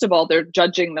 Most of all, they're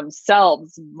judging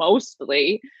themselves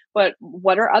mostly. But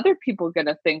what are other people going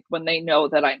to think when they know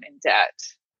that I'm in debt?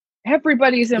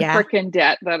 Everybody's in Yeah. freaking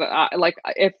debt. Like,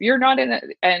 if you're not in it,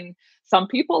 and some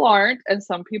people aren't, and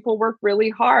some people work really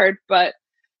hard, but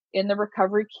in the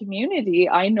recovery community,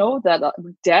 I know that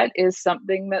debt is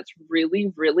something that's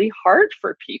really, really hard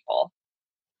for people.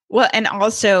 Well, and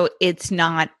also it's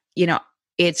not,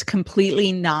 it's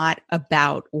completely not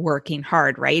about working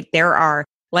hard, right? There are,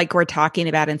 like we're talking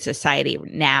about in society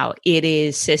now, it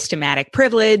is systematic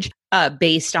privilege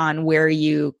based on where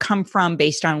you come from,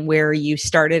 based on where you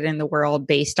started in the world,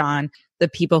 based on the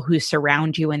people who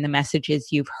surround you and the messages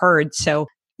you've heard. So,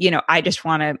 I just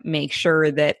want to make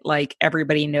sure that like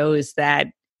everybody knows that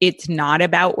it's not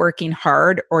about working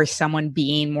hard or someone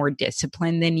being more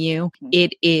disciplined than you.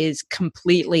 It is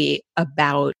completely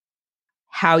about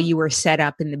how you were set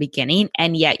up in the beginning,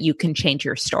 and yet you can change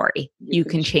your story. You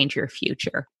can change your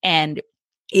future. And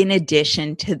in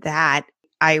addition to that,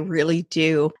 I really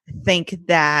do think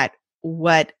that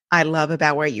what I love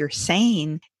about what you're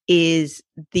saying is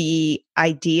the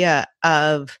idea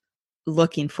of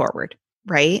looking forward,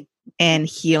 right? And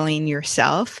healing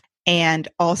yourself. And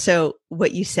also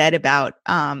what you said about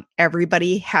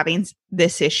everybody having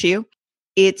this issue.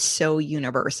 it's so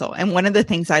universal. And one of the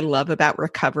things I love about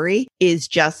recovery is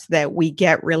just that we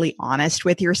get really honest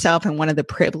with yourself. And one of the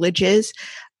privileges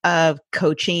of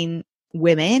coaching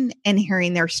women and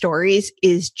hearing their stories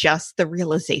is just the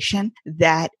realization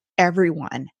that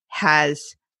everyone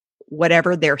has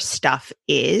whatever their stuff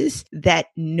is that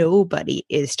nobody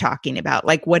is talking about.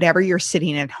 Like whatever you're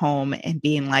sitting at home and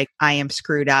being like, I am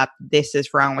screwed up. This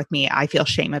is wrong with me. I feel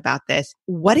shame about this.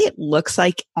 What it looks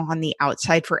like on the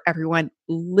outside for everyone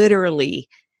literally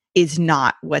is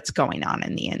not what's going on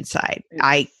in the inside.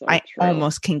 I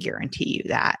almost can guarantee you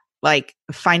that. Like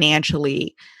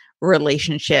financially,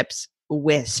 relationships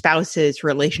with spouses,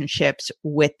 relationships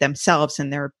with themselves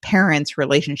and their parents,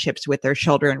 relationships with their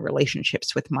children,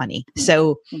 relationships with money.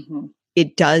 So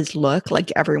it does look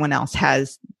like everyone else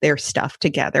has their stuff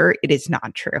together. It is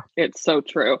not true. It's so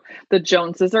true. The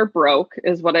Joneses are broke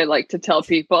is what I like to tell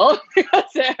people because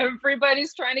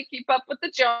everybody's trying to keep up with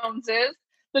the Joneses.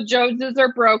 The Joneses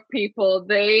are broke people.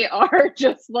 They are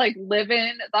just like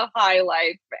living the high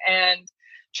life, and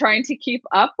trying to keep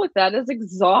up with that is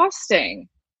exhausting.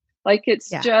 Like it's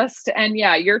just, and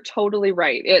yeah, you're totally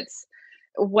right. It's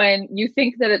when you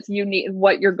think that it's unique,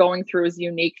 what you're going through is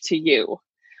unique to you,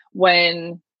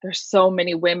 when there's so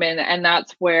many women. And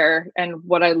that's where, and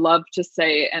what I love to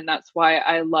say, and that's why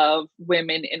I love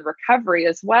women in recovery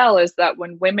as well, is that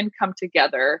when women come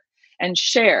together and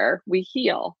share, we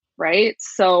heal. Right.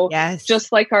 So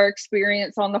just like our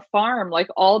experience on the farm, like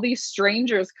all these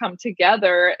strangers come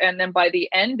together. And then by the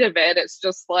end of it, it's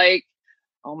just like,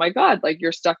 oh my God, like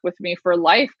you're stuck with me for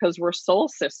life because we're soul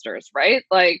sisters, right?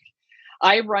 Like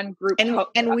I run group.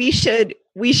 And we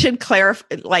should clarify,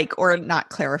 like, or not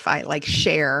clarify, like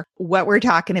share what we're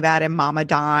talking about in Mama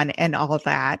Dawn and all of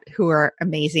that, who are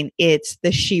amazing. It's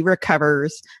the She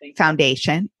Recovers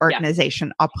Foundation organization.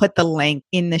 Yeah. I'll put the link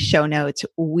in the show notes.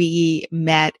 We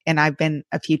met, and I've been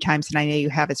a few times, and I know you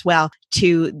have as well,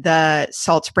 to the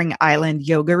Salt Spring Island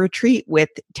yoga retreat with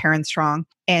Taryn Strong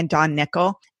and Dawn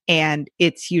Nickel. And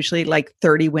it's usually like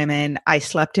 30 women. I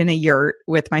slept in a yurt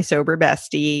with my sober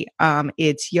bestie.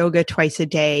 It's yoga twice a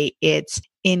day. It's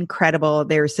incredible.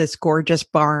 There's this gorgeous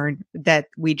barn that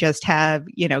we just have,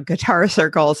 guitar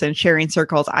circles and sharing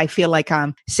circles. I feel like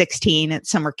I'm 16 at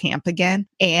summer camp again.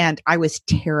 And I was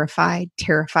terrified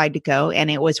to go.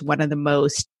 And it was one of the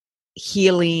most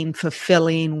healing,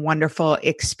 fulfilling, wonderful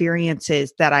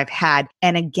experiences that I've had.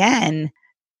 And again,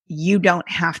 you don't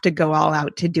have to go all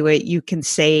out to do it. You can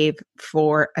save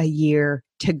for a year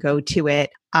to go to it.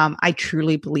 I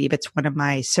truly believe it's one of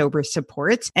my sober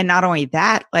supports. And not only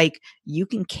that, like you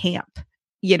can camp.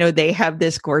 They have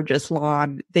this gorgeous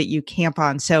lawn that you camp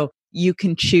on. So you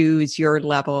can choose your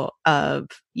level of,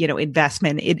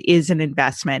 investment. It is an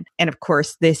investment. And of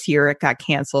course, this year it got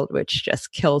canceled, which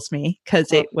just kills me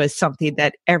because it was something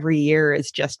that every year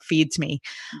just feeds me.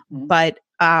 But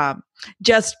I'm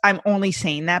only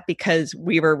saying that because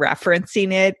we were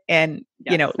referencing it, and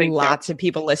lots of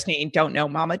people listening don't know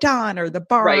Mama Dawn or the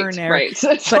barn, right.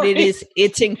 But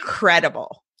it's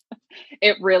incredible.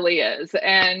 It really is.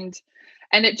 And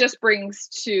it just brings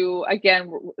to,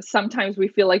 again, sometimes we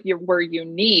feel like we're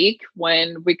unique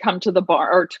when we come to the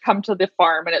bar or to come to the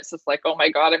farm, and it's just like, oh my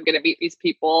God, I'm going to meet these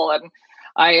people. And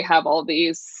I have all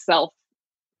these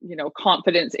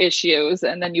confidence issues.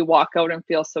 And then you walk out and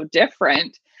feel so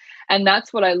different. And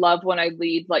that's what I love when I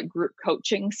lead like group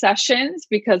coaching sessions,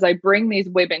 because I bring these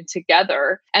women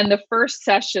together, and the first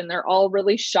session, they're all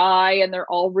really shy and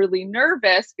they're all really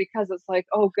nervous because it's like,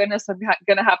 oh goodness, I'm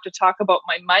going to have to talk about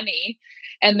my money.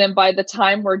 And then by the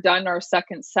time we're done our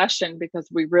second session, because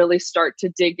we really start to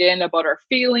dig in about our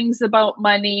feelings about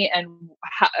money and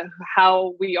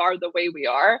how we are the way we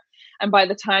are. And by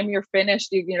the time you're finished,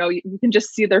 you can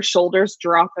just see their shoulders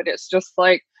drop, and it's just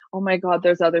like, oh my God,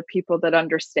 there's other people that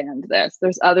understand this.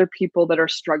 There's other people that are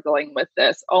struggling with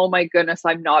this. Oh my goodness,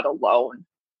 I'm not alone.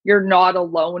 You're not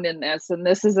alone in this. And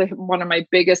this is one of my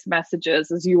biggest messages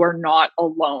is you are not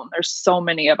alone. There's so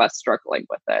many of us struggling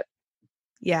with it.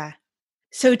 Yeah.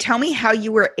 So tell me how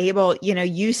you were able,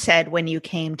 you said when you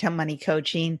came to money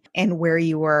coaching and where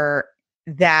you were,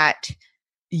 that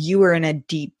you were in a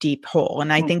deep, deep hole.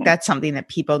 And I think that's something that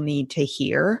people need to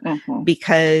hear,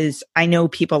 because I know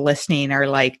people listening are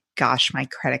like, gosh, my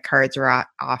credit cards are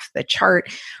off the chart.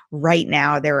 Right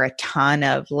now, there are a ton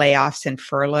of layoffs and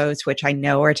furloughs, which I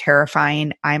know are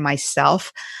terrifying. I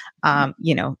myself,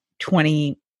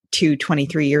 22,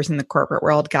 23 years in the corporate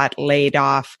world, got laid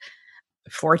off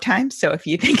 4 times. So if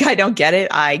you think I don't get it,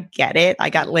 I get it. I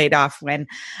got laid off when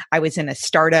I was in a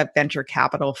startup, venture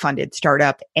capital funded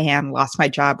startup, and lost my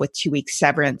job with 2 weeks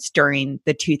severance during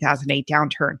the 2008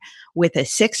 downturn with a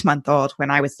 6-month-old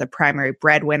when I was the primary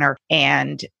breadwinner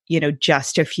and,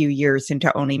 just a few years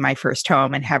into owning my first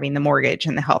home and having the mortgage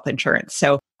and the health insurance.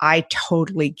 So I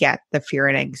totally get the fear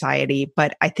and anxiety,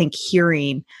 but I think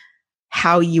hearing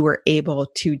how you were able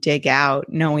to dig out,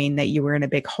 knowing that you were in a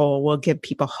big hole, will give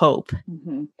people hope.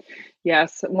 Mm-hmm.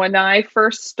 Yes. When I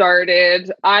first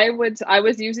started, I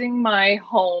was using my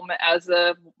home as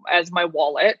my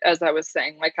wallet, as I was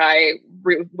saying, like I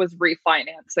was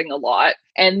refinancing a lot.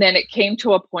 And then it came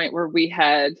to a point where we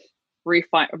had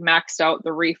maxed out the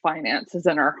refinances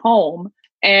in our home.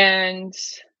 And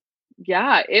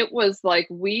yeah, it was like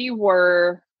we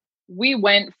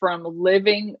went from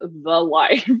living the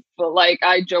life, like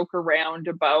I joke around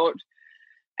about,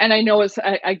 and I know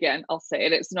again, I'll say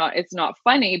it, it's not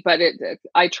funny, but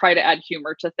I try to add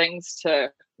humor to things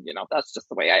that's just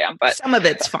the way I am. But some of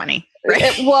it's funny,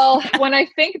 right? Well, when I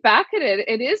think back at it,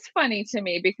 it is funny to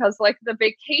me because like the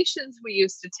vacations we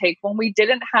used to take when we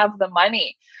didn't have the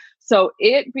money. So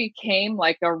it became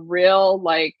like a real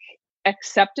like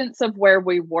acceptance of where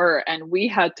we were, and we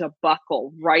had to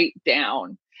buckle right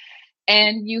down.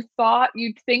 And you'd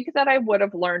think that I would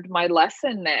have learned my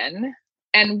lesson then,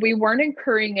 and we weren't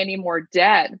incurring any more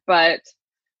debt, but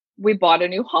we bought a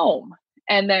new home.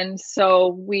 And then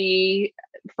so we,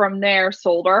 from there,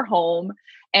 sold our home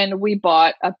and we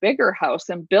bought a bigger house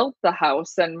and built the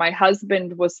house. And my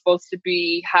husband was supposed to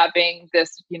be having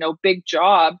this, big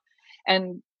job,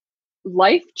 and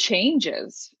life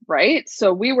changes, right?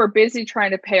 So we were busy trying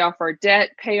to pay off our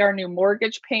debt, pay our new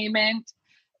mortgage payment,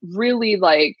 really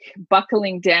like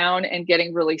buckling down and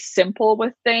getting really simple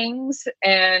with things.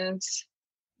 And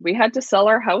we had to sell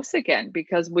our house again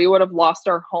because we would have lost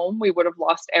our home. We would have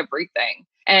lost everything.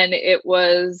 And it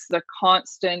was the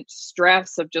constant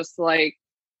stress of just like,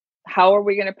 how are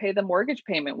we going to pay the mortgage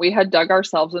payment? We had dug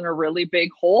ourselves in a really big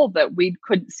hole that we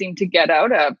couldn't seem to get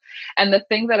out of. And the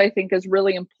thing that I think is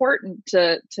really important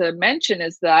to mention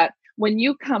is that when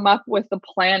you come up with a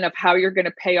plan of how you're going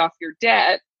to pay off your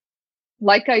debt,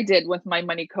 like I did with my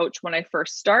money coach when I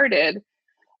first started,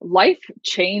 life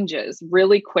changes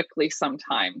really quickly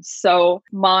sometimes. So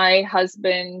my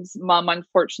husband's mom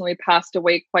unfortunately passed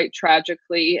away quite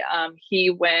tragically. He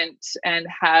went and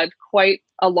had quite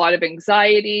a lot of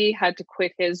anxiety, had to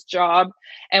quit his job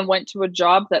and went to a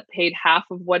job that paid half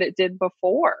of what it did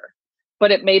before. But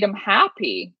it made him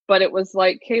happy. But it was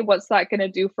like, hey, what's that going to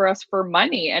do for us for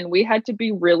money? And we had to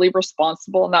be really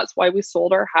responsible. And that's why we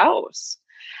sold our house.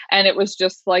 And it was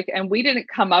just like, and we didn't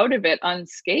come out of it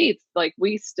unscathed. Like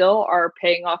we still are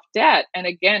paying off debt. And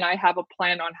again, I have a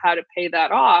plan on how to pay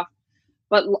that off.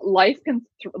 But life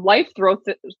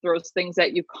throws things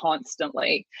at you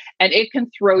constantly, and it can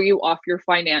throw you off your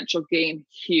financial game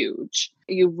huge.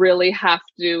 You really have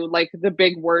to, like the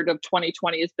big word of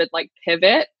 2020 has been like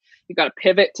pivot. You got to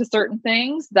pivot to certain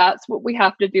things. That's what we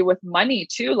have to do with money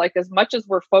too. Like as much as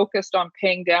we're focused on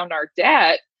paying down our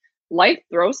debt, life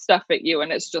throws stuff at you,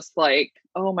 and it's just like,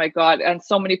 oh my God. And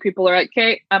so many people are like,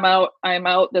 okay, I'm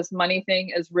out. This money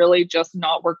thing is really just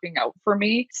not working out for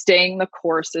me. Staying the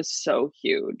course is so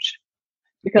huge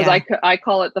because I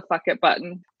call it the fuck it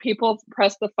button. People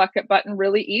press the fuck it button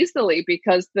really easily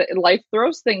because life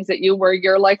throws things at you where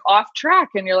you're like off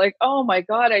track and you're like, oh my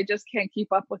God, I just can't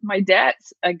keep up with my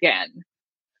debts again.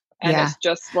 And it's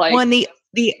just like, well, and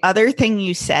the other thing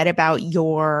you said about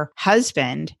your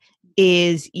husband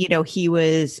is, he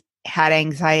had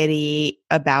anxiety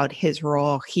about his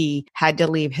role. He had to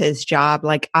leave his job.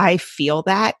 Like I feel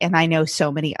that. And I know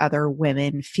so many other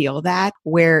women feel that,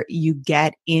 where you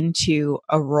get into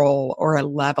a role or a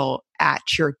level at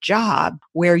your job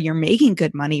where you're making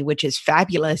good money, which is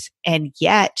fabulous. And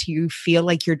yet you feel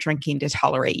like you're drinking to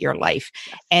tolerate your life.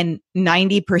 yes. And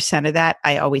 90% of that,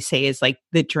 I always say, is like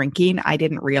the drinking. I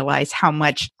didn't realize how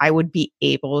much I would be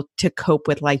able to cope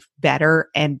with life better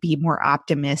and be more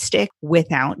optimistic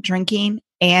without drinking.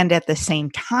 And at the same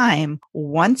time,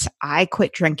 once I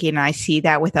quit drinking, and I see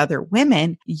that with other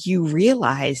women, you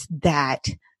realize that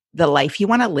the life you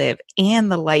want to live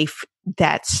and the life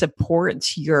that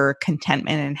supports your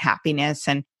contentment and happiness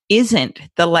and isn't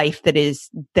the life that is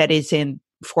in,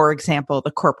 for example, the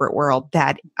corporate world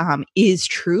that is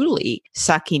truly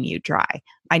sucking you dry.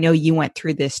 I know you went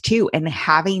through this too, and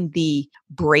having the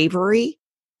bravery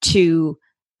to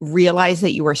realize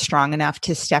that you were strong enough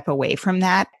to step away from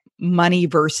that money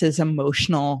versus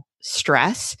emotional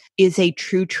stress is a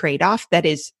true trade-off that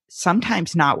is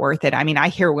sometimes not worth it. I mean, I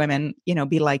hear women,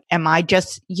 be like, am I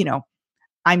just,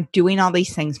 I'm doing all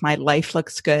these things. My life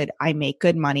looks good. I make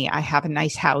good money. I have a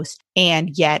nice house.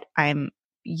 And yet I'm,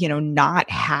 not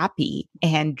happy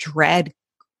and dread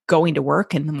going to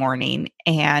work in the morning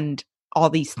and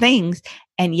all these things.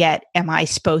 And yet, am I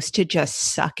supposed to just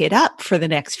suck it up for the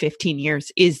next 15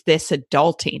 years? Is this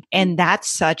adulting? And that's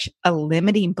such a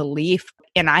limiting belief.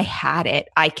 And I had it.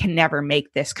 I can never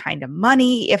make this kind of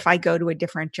money if I go to a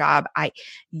different job.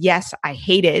 Yes, I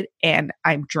hate it. And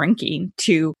I'm drinking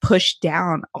to push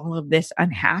down all of this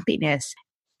unhappiness.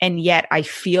 And yet I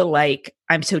feel like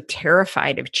I'm so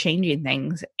terrified of changing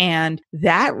things. And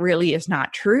that really is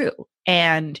not true.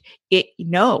 And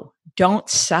don't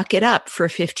suck it up for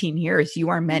 15 years. You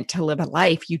are meant to live a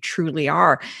life, you truly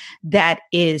are, that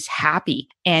is happy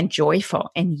and joyful.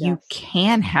 And you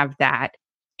can have that.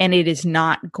 And it is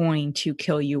not going to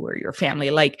kill you or your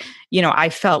family. Like, I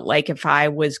felt like if I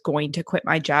was going to quit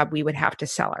my job, we would have to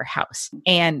sell our house.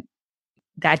 And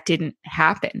that didn't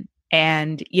happen.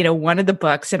 And, one of the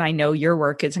books, and I know your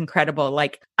work is incredible.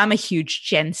 Like, I'm a huge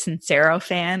Jen Sincero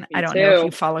fan. I don't know if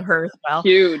you follow her as well.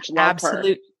 Huge. Love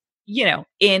Absolute. Her.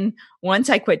 In Once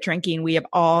I Quit Drinking, we have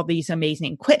all these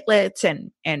amazing quitlets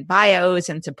and bios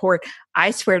and support.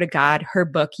 I swear to God, her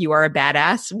book, You Are a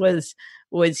Badass,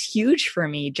 was huge for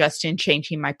me just in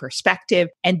changing my perspective.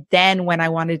 And then when I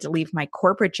wanted to leave my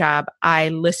corporate job,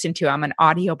 I'm an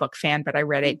audiobook fan, but I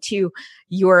read it too.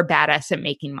 You're a Badass at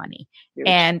Making Money. Huge.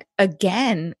 And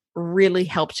again, really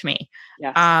helped me.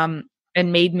 Yes.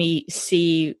 And made me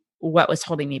see what was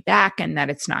holding me back and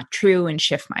that it's not true and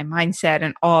shift my mindset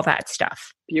and all that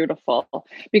stuff. Beautiful.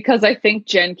 Because I think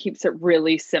Jen keeps it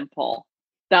really simple.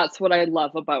 That's what I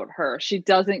love about her. She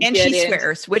doesn't and she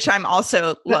swears, which I'm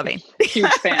also loving.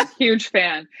 Huge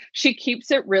fan. She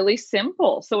keeps it really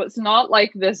simple. So it's not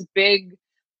like this big,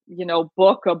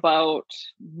 book about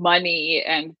money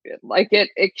and like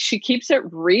she keeps it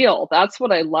real. That's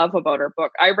what I love about her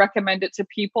book. I recommend it to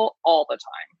people all the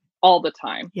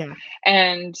time. Yeah.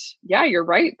 And yeah, you're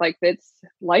right. Like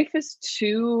life is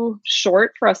too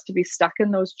short for us to be stuck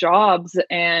in those jobs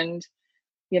and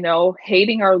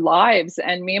hating our lives.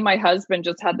 And me and my husband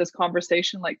just had this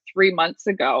conversation like 3 months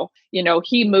ago.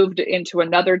 He moved into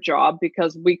another job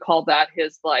because we call that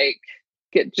his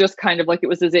just kind of like it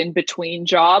was his in-between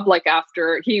job. Like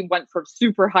after he went from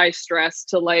super high stress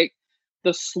to like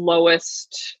the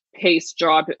slowest paced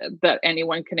job that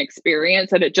anyone can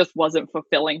experience. And it just wasn't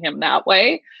fulfilling him that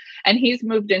way. And he's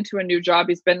moved into a new job.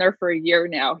 He's been there for a year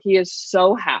now. He is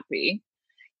so happy.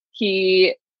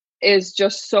 He is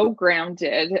just so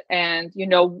grounded. And,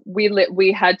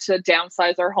 we had to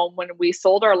downsize our home when we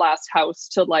sold our last house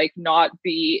to like not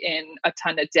be in a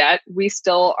ton of debt. We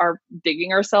still are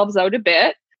digging ourselves out a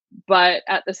bit, but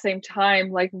at the same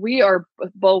time, like we are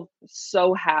both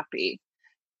so happy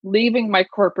leaving my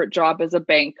corporate job as a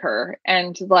banker.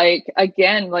 And like,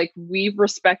 again, like we've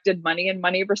respected money and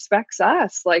money respects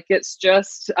us. Like, it's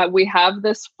just, we have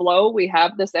this flow, we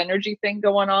have this energy thing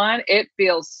going on. It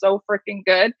feels so freaking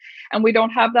good. And we don't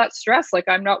have that stress. Like,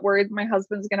 I'm not worried my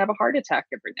husband's going to have a heart attack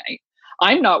every night.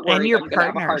 I'm not worried I'm going to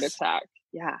have a heart attack.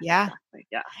 Yeah. Exactly.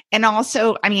 Yeah. And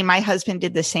also, my husband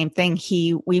did the same thing.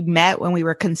 We met when we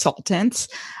were consultants,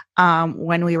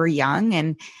 when we were young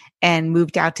and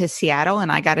moved out to Seattle,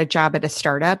 and I got a job at a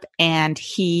startup, and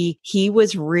he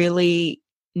was really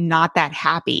not that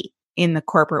happy in the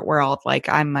corporate world. Like,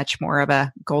 I'm much more of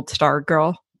a gold star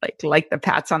girl, like the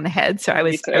pats on the head. So I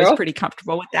was pretty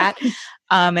comfortable with that.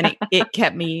 And it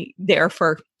kept me there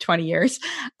for 20 years,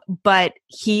 but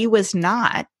he was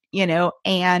not.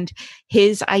 And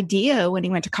his idea when he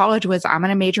went to college was, I'm going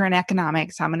to major in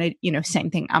economics. I'm going to,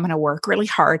 same thing. I'm going to work really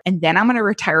hard, and then I'm going to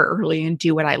retire early and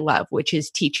do what I love, which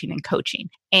is teaching and coaching.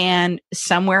 And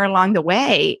somewhere along the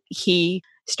way, he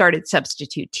started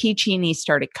substitute teaching. He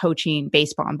started coaching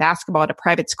baseball and basketball at a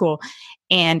private school.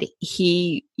 And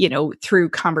he,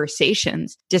 through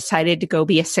conversations, decided to go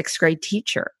be a 6th grade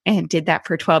teacher and did that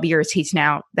for 12 years. He's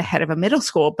now the head of a middle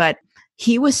school, but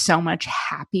he was so much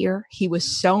happier.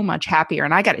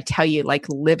 And I got to tell you, like,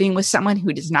 living with someone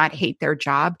who does not hate their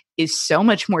job is so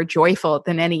much more joyful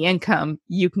than any income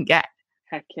you can get.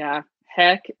 Heck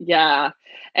yeah.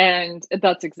 And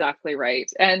that's exactly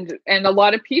right. And a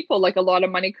lot of people, like a lot of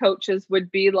money coaches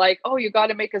would be like, oh, you got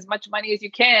to make as much money as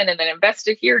you can and then invest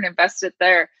it here and invest it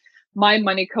there. My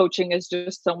money coaching is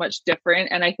just so much different.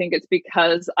 And I think it's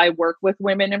because I work with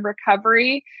women in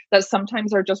recovery that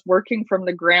sometimes are just working from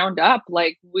the ground up.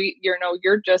 Like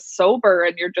you're just sober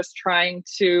and you're just trying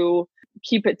to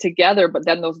keep it together. But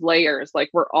then those layers, like,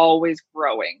 we're always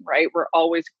growing, right? We're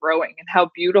always growing. And how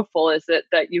beautiful is it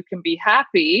that you can be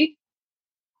happy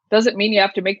Doesn't mean you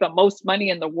have to make the most money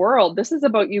in the world. This is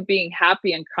about you being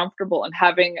happy and comfortable and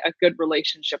having a good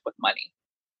relationship with money.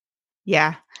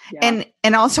 Yeah. Yeah.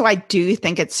 And also I do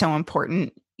think it's so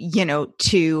important,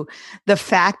 to the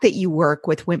fact that you work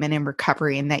with women in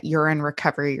recovery and that you're in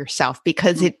recovery yourself,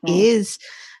 because it Mhm. is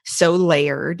so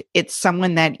layered. It's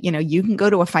someone that, you can go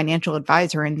to a financial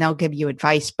advisor and they'll give you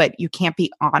advice, but you can't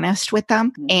be honest with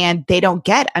them Mhm. and they don't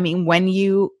get. I mean, when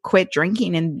you quit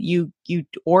drinking and you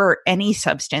or any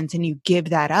substance and you give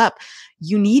that up,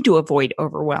 you need to avoid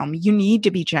overwhelm. You need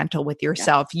to be gentle with Yeah.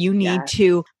 yourself. You need Yeah.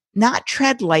 to not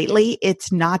tread lightly.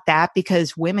 It's not that,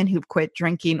 because women who've quit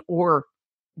drinking or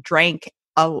drank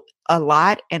a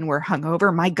lot and were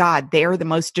hungover, my God, they are the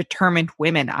most determined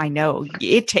women I know.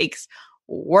 It takes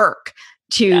work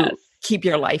to Yes. keep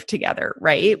your life together,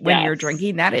 right? When you're Yes.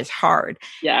 drinking, that is hard.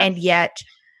 Yes. And yet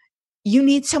you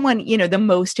need someone, the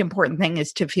most important thing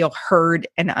is to feel heard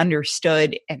and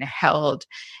understood and held.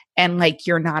 And like,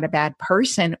 you're not a bad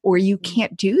person, or you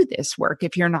can't do this work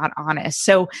if you're not honest.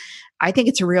 So I think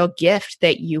it's a real gift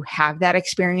that you have that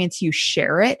experience, you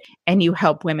share it, and you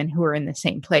help women who are in the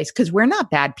same place. Because we're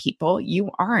not bad people. You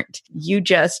aren't. You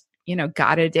just,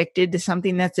 got addicted to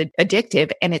something that's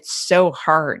addictive. And it's so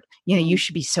hard. You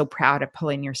should be so proud of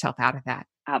pulling yourself out of that.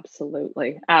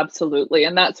 Absolutely. Absolutely.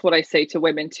 And that's what I say to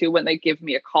women too when they give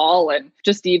me a call and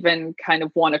just even kind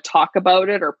of want to talk about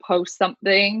it or post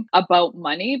something about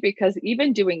money, because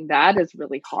even doing that is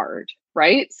really hard,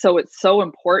 right? So it's so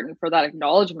important for that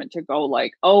acknowledgement to go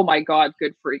like, oh my God,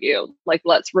 good for you. Like,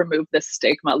 let's remove this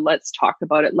stigma. Let's talk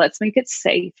about it. Let's make it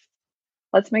safe.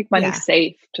 Let's make money Yeah.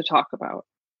 safe to talk about.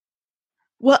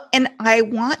 Well, and I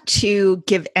want to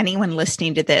give anyone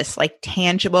listening to this like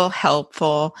tangible,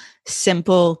 helpful,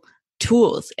 simple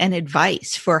tools and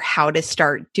advice for how to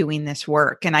start doing this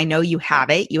work. And I know you Yeah. have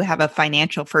it. You have a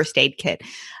financial first aid kit.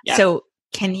 Yes. So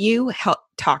can you help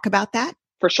talk about that?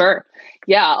 For sure.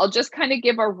 Yeah, I'll just kind of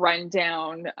give a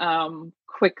rundown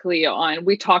quickly on.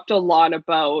 We talked a lot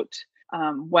about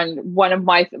when one of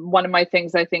my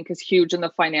things I think is huge in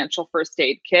the financial first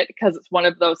aid kit, because it's one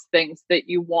of those things that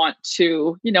you want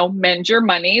to, mend your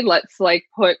money. Let's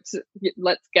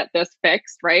get this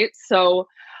fixed, right? So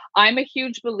I'm a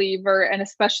huge believer, and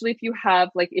especially if you have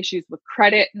like issues with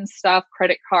credit and stuff,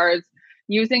 credit cards,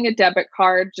 using a debit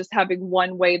card, just having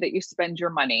one way that you spend your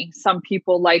money. Some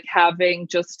people like having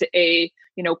just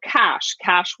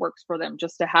cash works for them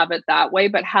just to have it that way,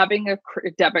 but having a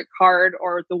debit card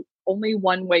or the only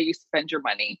one way you spend your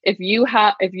money. If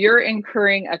you're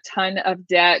incurring a ton of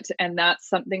debt and that's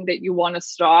something that you want to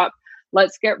stop,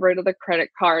 let's get rid of the credit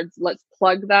cards. Let's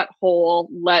plug that hole.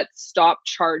 Let's stop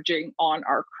charging on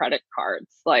our credit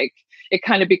cards. Like, it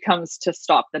kind of becomes to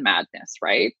stop the madness,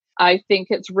 right? I think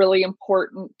it's really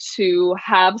important to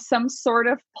have some sort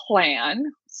of plan.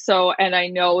 So, and I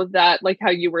know that like how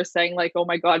you were saying, like, oh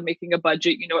my God, making a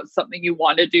budget, it's something you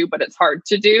want to do, but it's hard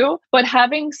to do. But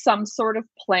having some sort of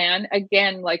plan,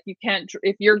 again, like you can't,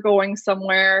 if you're going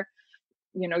somewhere,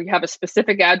 you have a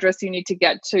specific address you need to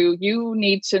get to, you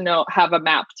need to have a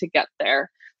map to get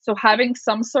there. So having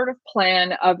some sort of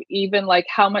plan of even like,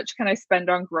 how much can I spend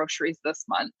on groceries this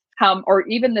month? Or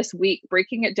even this week,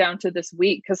 breaking it down to this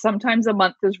week, because sometimes a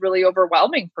month is really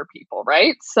overwhelming for people,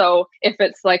 right? So if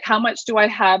it's like, how much do I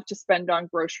have to spend on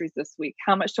groceries this week?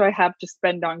 How much do I have to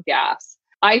spend on gas?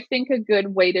 I think a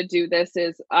good way to do this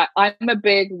is I'm a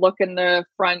big look in the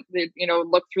front,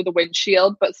 look through the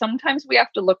windshield, but sometimes we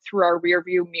have to look through our rear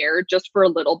view mirror just for a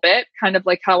little bit, kind of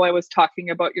like how I was talking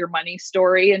about your money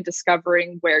story and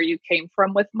discovering where you came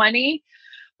from with money.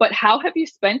 But how have you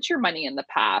spent your money in the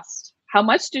past? How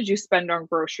much did you spend on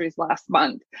groceries last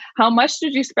month? How much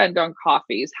did you spend on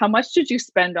coffees? How much did you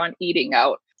spend on eating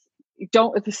out?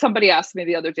 Somebody asked me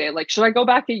the other day, like, should I go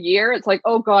back a year? It's like,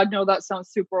 oh God, no, that sounds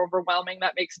super overwhelming.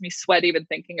 That makes me sweat even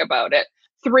thinking about it.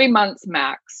 3 months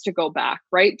max to go back,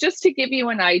 right? Just to give you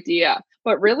an idea.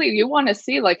 But really, you want to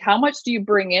see like, how much do you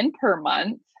bring in per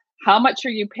month? How much are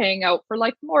you paying out for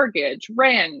like mortgage,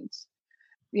 rent,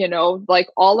 like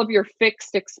all of your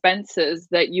fixed expenses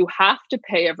that you have to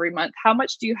pay every month? How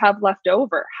much do you have left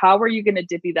over? How are you going to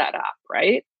divvy that up,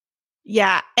 right?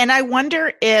 Yeah. And I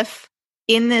wonder if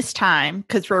in this time,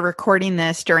 because we're recording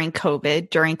this during COVID,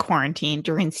 during quarantine,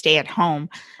 during stay at home,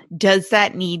 does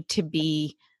that need to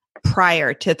be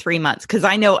prior to 3 months? Because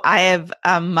I know I have,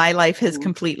 my life has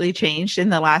completely changed in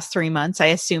the last 3 months. I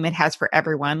assume it has for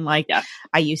everyone. Like, Yes.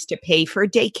 I used to pay for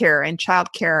daycare and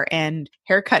childcare and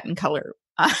haircut and color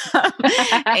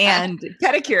and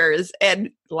pedicures and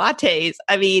lattes.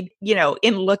 I mean,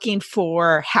 in looking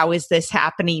for how is this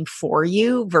happening for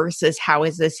you versus how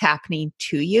is this happening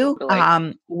to you,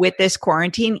 with this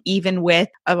quarantine, even with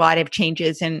a lot of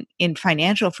changes in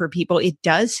financial for people, it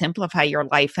does simplify your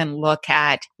life and look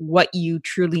at what you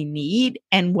truly need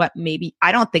and what maybe,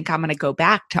 I don't think I'm going to go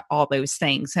back to all those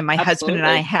things. And my husband and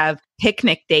I have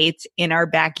picnic dates in our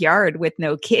backyard with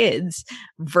no kids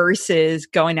versus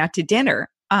going out to dinner.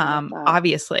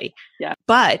 Obviously. Yeah.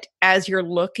 But as you're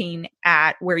looking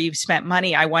at where you've spent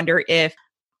money, I wonder if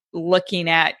looking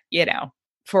at,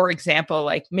 for example,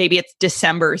 like maybe it's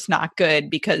December is not good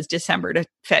because December to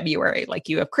February, like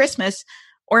you have Christmas,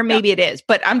 or maybe it is,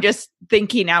 but I'm just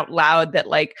thinking out loud that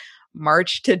like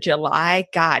March to July,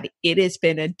 God, it has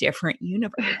been a different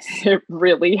universe. It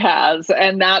really has.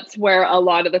 And that's where a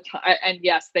lot of the time, and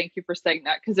yes, thank you for saying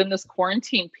that, because in this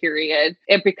quarantine period,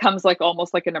 it becomes like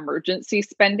almost like an emergency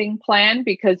spending plan,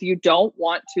 because you don't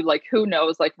want to, like, who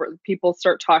knows, like people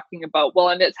start talking about, well,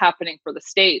 and it's happening for the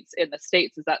States. In the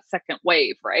States is that second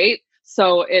wave, right?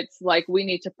 So it's like we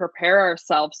need to prepare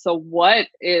ourselves. So what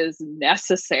is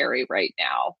necessary right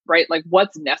now, right? Like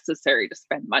what's necessary to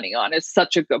spend money on is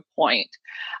such a good point.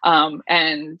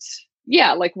 And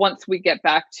yeah, like once we get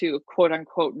back to quote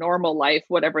unquote normal life,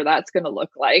 whatever that's going to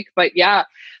look like. But yeah,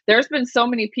 there's been so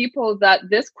many people that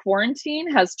this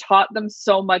quarantine has taught them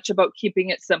so much about keeping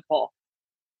it simple.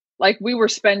 Like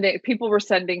people were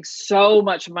sending so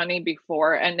much money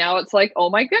before. And now it's like, oh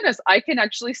my goodness, I can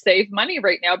actually save money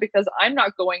right now because I'm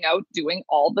not going out doing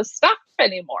all the stuff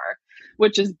anymore,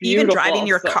 which is beautiful. Even driving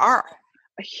your car.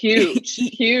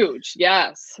 Huge.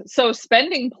 Yes. So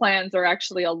spending plans are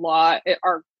actually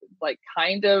are like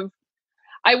kind of,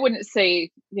 I wouldn't say,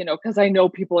 because I know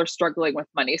people are struggling with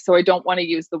money. So I don't want to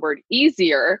use the word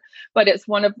easier, but it's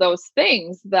one of those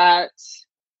things that,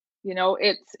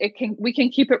 we can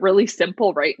keep it really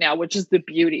simple right now, which is the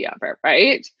beauty of it.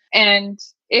 Right. And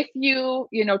if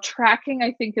tracking,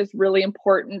 I think is really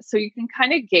important. So you can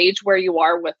kind of gauge where you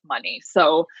are with money.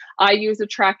 So I use a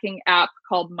tracking app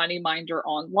called Money Minder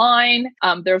Online.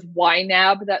 There's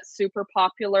YNAB that's super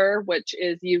popular, which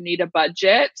is You Need a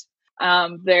Budget.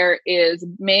 There is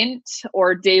Mint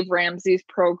or Dave Ramsey's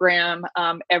program.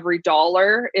 Every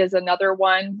Dollar is another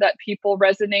one that people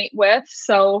resonate with.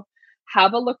 So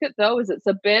have a look at those. It's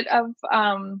a bit of,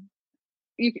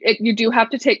 you do have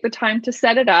to take the time to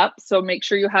set it up. So make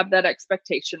sure you have that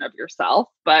expectation of yourself,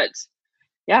 but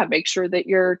yeah, make sure that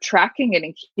you're tracking it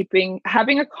and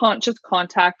having a conscious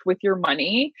contact with your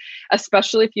money,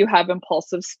 especially if you have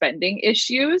impulsive spending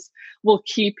issues, will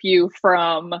keep you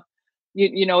from,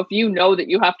 if you know that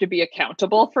you have to be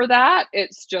accountable for that,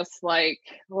 it's just like,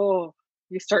 oh,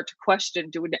 you start to question,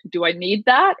 do I need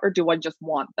that or do I just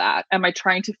want that? Am I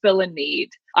trying to fill a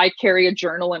need? I carry a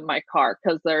journal in my car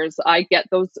because I get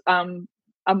those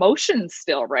emotions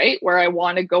still, right? Where I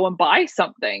want to go and buy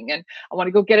something and I want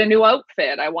to go get a new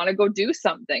outfit. I want to go do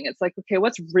something. It's like, okay,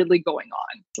 what's really going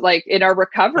on? Like in our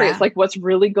recovery, It's like, what's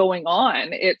really going on?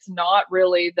 It's not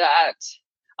really that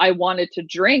I wanted to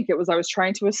drink. It was, I was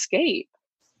trying to escape.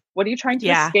 What are you trying to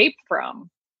escape from?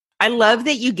 I love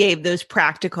that you gave those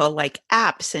practical like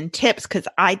apps and tips because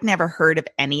I'd never heard of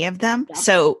any of them. Yeah.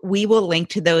 So we will link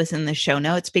to those in the show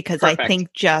notes because Perfect. I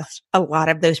think just a lot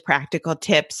of those practical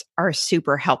tips are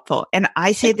super helpful. And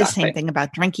I say the same thing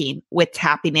about drinking with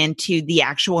tapping into the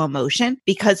actual emotion,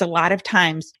 because a lot of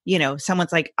times,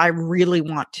 someone's like, I really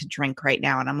want to drink right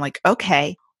now. And I'm like,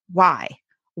 okay, why?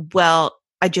 Well,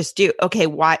 I just do. Okay,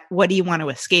 what do you want to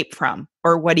escape from?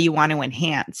 Or what do you want to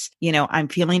enhance? I'm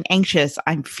feeling anxious.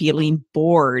 I'm feeling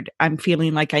bored. I'm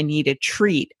feeling like I need a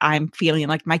treat. I'm feeling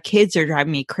like my kids are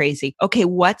driving me crazy. Okay,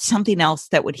 what's something else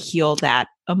that would heal that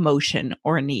emotion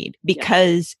or need?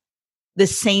 Because the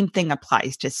same thing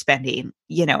applies to spending,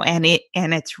 and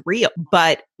it's real.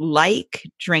 But like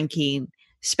drinking,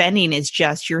 spending is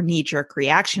just your knee-jerk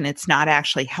reaction. It's not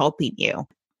actually helping you.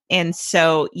 And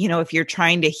so, if you're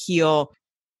trying to heal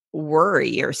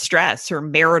worry or stress or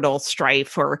marital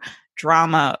strife or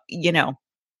drama,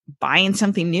 buying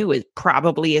something new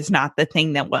probably is not the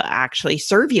thing that will actually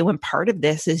serve you. And part of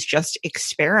this is just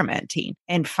experimenting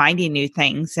and finding new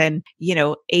things. And,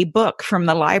 a book from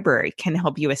the library can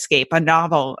help you escape. A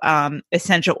novel,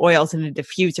 essential oils in a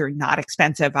diffuser, not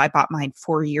expensive. I bought mine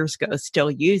 4 years ago,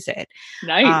 still use it.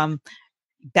 Nice.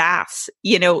 Baths,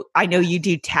 I know you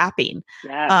do tapping,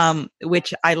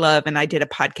 which I love. And I did a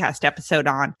podcast episode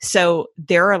on. So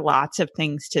there are lots of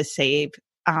things to save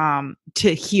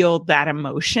to heal that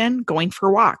emotion, going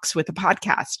for walks with a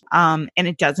podcast. And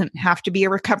it doesn't have to be a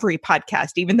recovery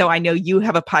podcast, even though I know you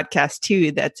have a podcast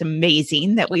too that's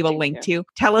amazing that we will link to.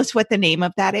 Tell us what the name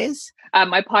of that is.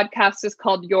 My podcast is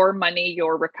called Your Money,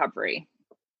 Your Recovery.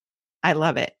 I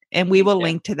love it. And we will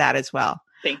link to that as well.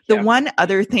 Thank you. The one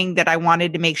other thing that I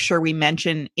wanted to make sure we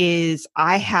mention is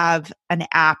I have an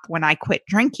app when I quit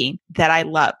drinking that I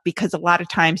love, because a lot of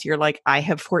times you're like, I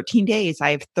have 14 days,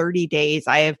 I have 30 days,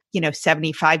 I have,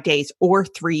 75 days or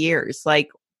 3 years. Like,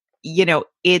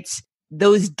 it's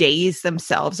those days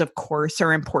themselves, of course,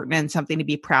 are important and something to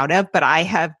be proud of. But I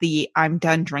have the I'm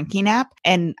Done Drinking app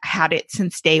and had it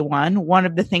since day one. One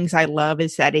of the things I love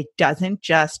is that it doesn't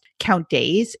just count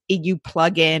days. You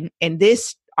plug in, and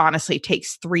this honestly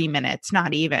takes 3 minutes,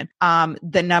 not even,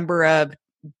 the number of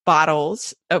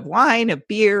bottles of wine, of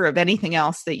beer, of anything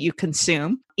else that you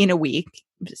consume in a week,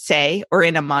 say, or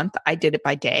in a month. I did it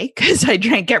by day because I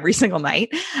drank every single night.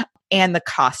 And the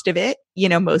cost of it,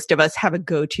 most of us have a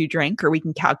go-to drink, or we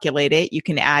can calculate it. You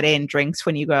can add in drinks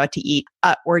when you go out to eat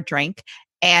or drink,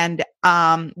 and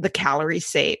the calories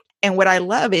saved. And what I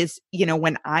love is,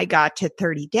 when I got to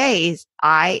 30 days,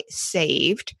 I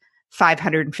saved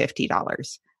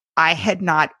 $550. I had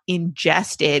not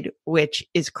ingested, which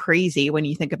is crazy when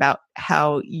you think about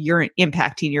how you're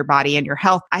impacting your body and your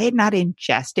health. I had not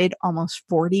ingested almost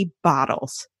 40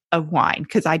 bottles of wine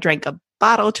because I drank a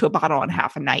bottle to a bottle and a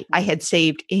half a night. I had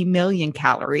saved 1 million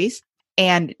calories.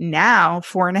 And now,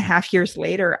 4.5 years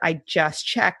later, I just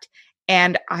checked,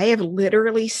 and I have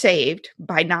literally saved,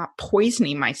 by not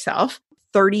poisoning myself,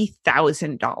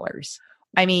 $30,000.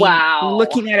 I mean, wow.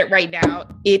 Looking at it right now,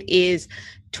 it is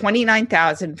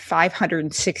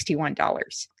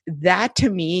 $29,561. That to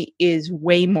me is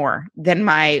way more than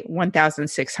my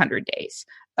 1,600 days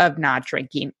of not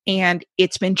drinking. And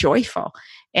it's been joyful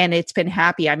and it's been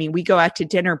happy. I mean, we go out to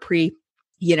dinner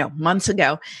months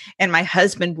ago, and my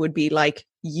husband would be like,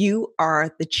 you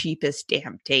are the cheapest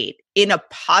damn date, in a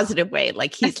positive way.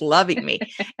 Like, he's loving me,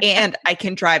 and I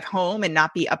can drive home and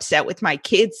not be upset with my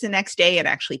kids the next day, and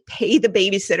actually pay the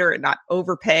babysitter and not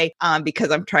overpay,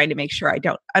 because I'm trying to make sure I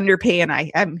don't underpay, and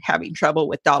I am having trouble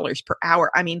with dollars per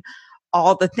hour. I mean,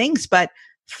 all the things, but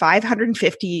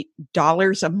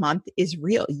 $550 a month is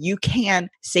real. You can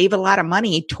save a lot of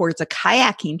money towards a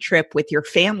kayaking trip with your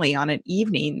family on an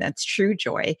evening. That's true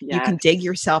joy. Yes. You can dig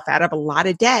yourself out of a lot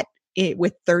of debt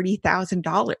with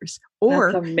 $30,000,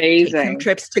 or that's amazing. Take some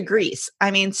trips to Greece.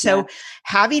 I mean, so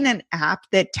having an app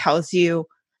that tells you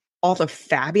all the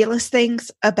fabulous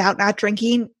things about not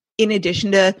drinking, in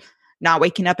addition to not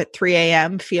waking up at 3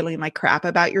 a.m. feeling like crap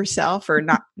about yourself, or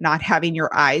not having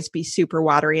your eyes be super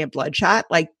watery and bloodshot.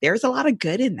 Like, there's a lot of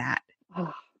good in that.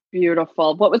 Oh,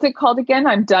 beautiful. What was it called again?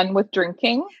 I'm Done with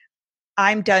Drinking.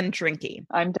 I'm Done Drinking.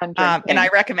 I'm Done Drinking. And I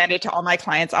recommend it to all my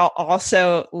clients. I'll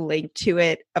also link to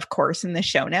it, of course, in the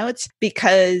show notes,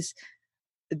 because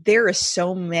there are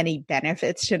so many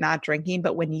benefits to not drinking.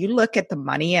 But when you look at the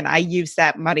money, and I use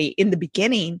that money in the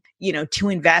beginning, to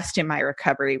invest in my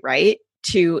recovery, right?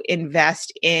 To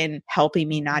invest in helping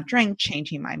me not drink,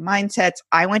 changing my mindsets.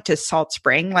 I went to Salt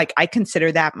Spring. Like, I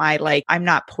consider that my, I'm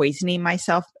not poisoning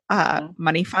myself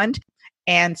money fund.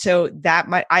 And so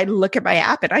I look at my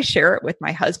app and I share it with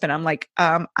my husband. I'm like,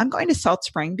 I'm going to Salt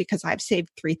Spring because I've saved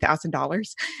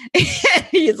 $3,000. And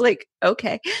he's like,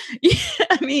 okay.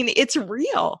 I mean, it's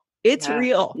real. It's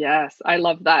real. Yes. I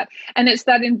love that. And it's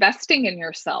that investing in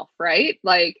yourself, right?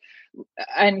 Like,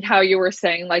 and how you were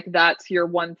saying, like, that's your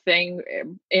one thing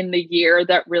in the year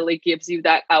that really gives you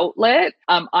that outlet.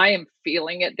 I am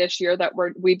feeling it this year that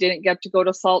we didn't get to go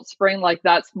to Salt Spring. Like,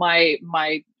 that's my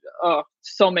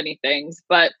so many things,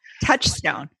 but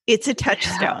touchstone. It's a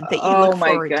touchstone that you look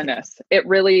forward to. Oh my goodness. It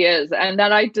really is. And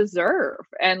that I deserve.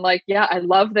 And I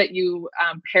love that you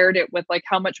paired it with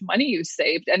how much money you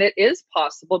saved. And it is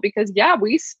possible because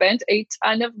we spent a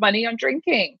ton of money on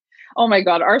drinking. Oh my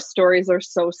God, our stories are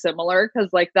so similar because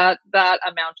that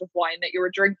amount of wine that you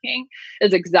were drinking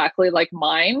is exactly like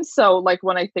mine. So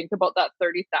when I think about that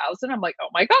 30,000, I'm like, oh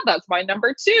my God, that's my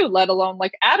number two, let alone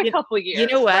add a couple of years. You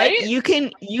know what? Right? You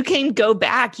can go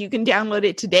back. You can download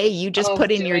it today. You just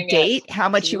put in your date, how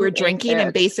much you were drinking,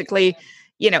 and basically,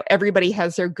 everybody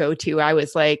has their go-to. I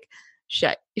was like,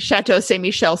 Chateau Saint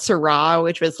Michel Syrah,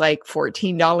 which was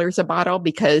 $14 a bottle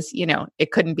because,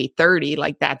 it couldn't be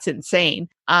 30. That's insane.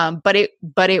 But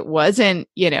it wasn't,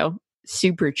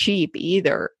 super cheap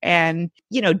either. And,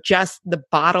 just the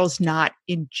bottles not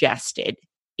ingested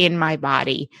in my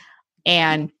body,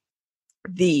 and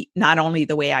not only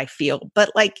the way I feel, but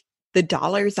the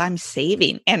dollars I'm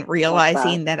saving, and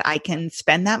realizing that I can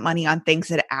spend that money on things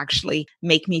that actually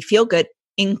make me feel good.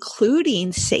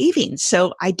 including savings.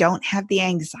 So I don't have the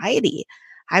anxiety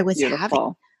I was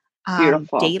Beautiful. having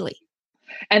Beautiful. daily.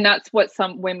 And that's what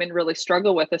some women really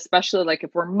struggle with, especially like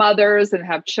if we're mothers and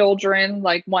have children.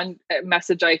 Like one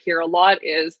message I hear a lot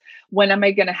is, when am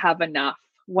I going to have enough?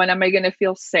 When am I going to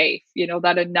feel safe?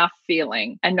 That enough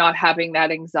feeling, and not having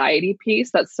that anxiety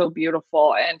piece. That's so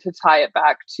beautiful. And to tie it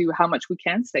back to how much we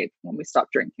can save when we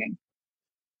stop drinking.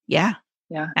 Yeah.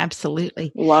 Yeah.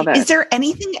 Absolutely. Love it. Is there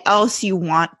anything else you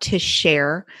want to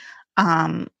share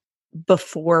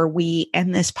before we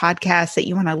end this podcast that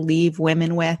you want to leave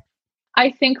women with? I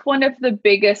think one of the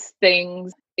biggest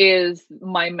things is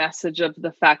my message of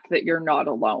the fact that you're not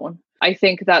alone. I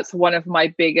think that's one of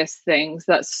my biggest things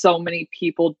that so many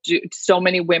people do, so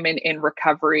many women in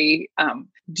recovery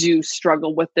do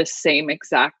struggle with the same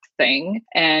exact thing.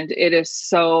 And it is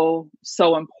so,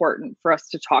 so important for us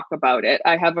to talk about it.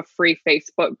 I have a free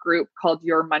Facebook group called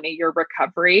Your Money, Your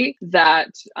Recovery that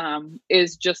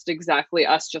is just exactly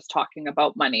us just talking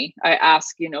about money. I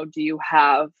ask, do you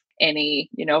have any,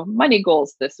 money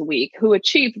goals this week? Who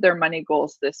achieved their money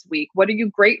goals this week? What are you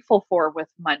grateful for with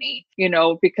money?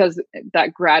 Because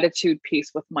that gratitude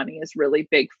piece with money is really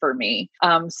big for me.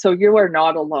 So you are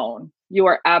not alone. You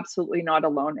are absolutely not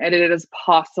alone. And it is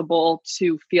possible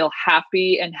to feel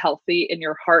happy and healthy in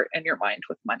your heart and your mind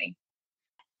with money.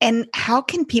 And how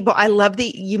can people, I love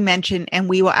that you mentioned, and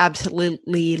we will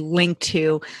absolutely link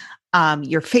to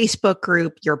your Facebook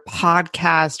group, your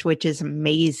podcast, which is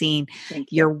amazing,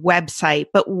 your website.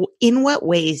 But in what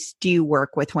ways do you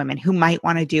work with women who might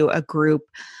want to do a group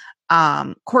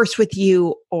course with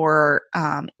you, or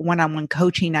one-on-one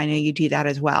coaching? I know you do that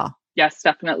as well. Yes,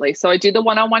 definitely. So I do the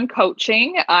one-on-one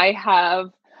coaching. I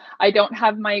don't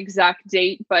have my exact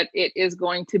date, but it is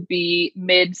going to be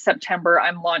mid-September.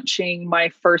 I'm launching my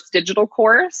first digital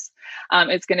course.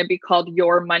 It's going to be called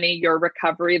Your Money, Your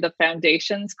Recovery, the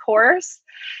Foundations course.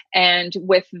 And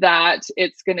with that,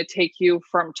 it's going to take you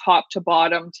from top to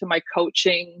bottom to my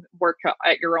coaching, work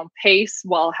at your own pace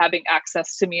while having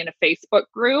access to me in a Facebook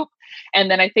group.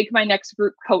 And then I think my next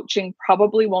group coaching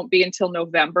probably won't be until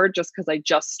November, just because I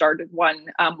just started one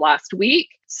last week.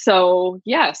 So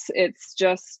yes, it's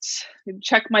just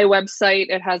check my website.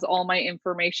 It has all my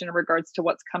information in regards to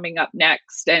what's coming up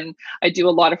next. And I do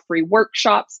a lot of free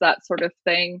workshops, that sort of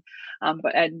thing.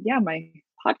 My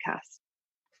podcast.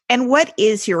 And what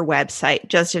is your website,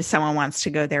 just if someone wants to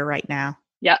go there right now?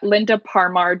 Yeah,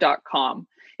 lindaparmar.com.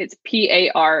 It's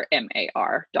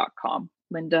PARMAR.com.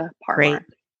 Linda Parmar. Great.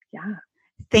 Yeah.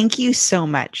 Thank you so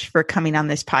much for coming on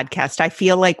this podcast. I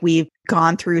feel like we've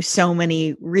gone through so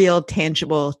many real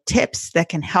tangible tips that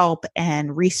can help,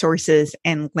 and resources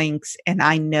and links. And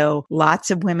I know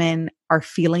lots of women are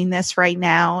feeling this right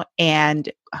now, and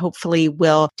hopefully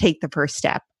will take the first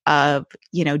step of,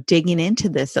 digging into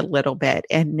this a little bit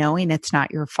and knowing it's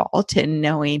not your fault, and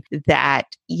knowing that,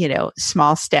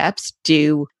 small steps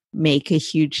do make a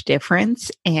huge difference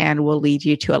and will lead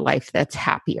you to a life that's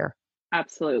happier.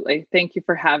 Absolutely. Thank you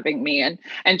for having me. And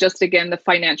just again, the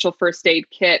financial first aid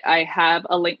kit, I have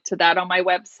a link to that on my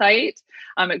website.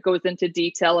 It goes into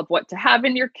detail of what to have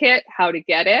in your kit, how to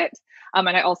get it. And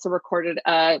I also recorded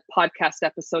a podcast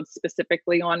episode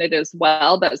specifically on it as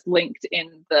well. That's linked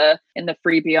in the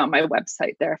freebie on my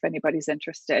website there, if anybody's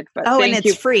interested. But and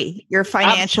it's free. Your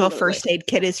financial Absolutely. first aid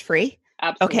kit is free?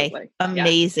 Absolutely. Okay.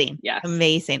 Amazing. Yes.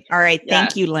 Amazing. All right.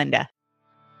 Thank you, Linda.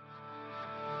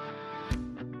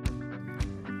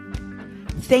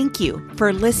 Thank you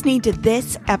for listening to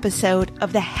this episode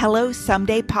of the Hello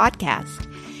Someday podcast.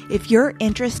 If you're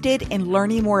interested in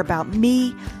learning more about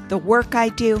me, the work I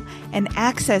do, and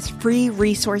access free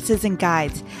resources and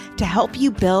guides to help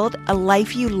you build a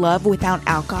life you love without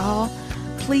alcohol,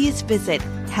 please visit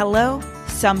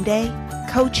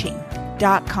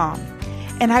hellosomedaycoaching.com.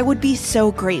 And I would be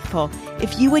so grateful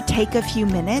if you would take a few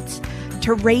minutes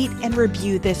to rate and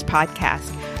review this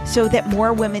podcast so that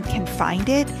more women can find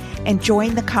it and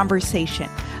join the conversation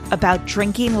about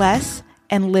drinking less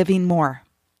and living more.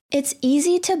 It's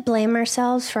easy to blame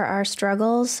ourselves for our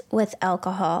struggles with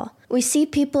alcohol. We see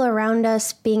people around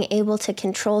us being able to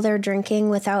control their drinking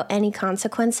without any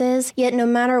consequences, yet no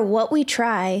matter what we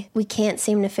try, we can't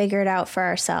seem to figure it out for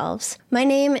ourselves. My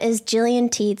name is Jillian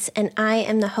Teets, and I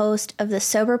am the host of the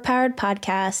Sober Powered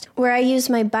podcast, where I use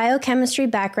my biochemistry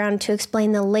background to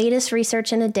explain the latest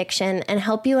research in addiction and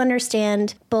help you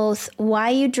understand both why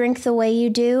you drink the way you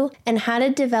do and how to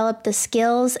develop the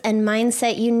skills and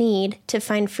mindset you need to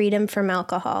find freedom from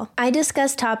alcohol. I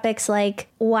discuss topics like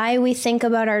why we think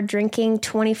about our drinking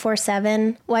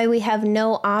 24/7, why we have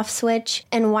no off switch,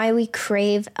 and why we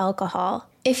crave alcohol.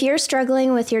 If you're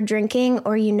struggling with your drinking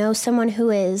or you know someone who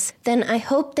is, then I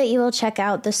hope that you will check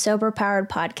out the Sober Powered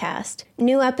podcast.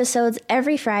 New episodes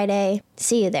every Friday.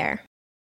 See you there.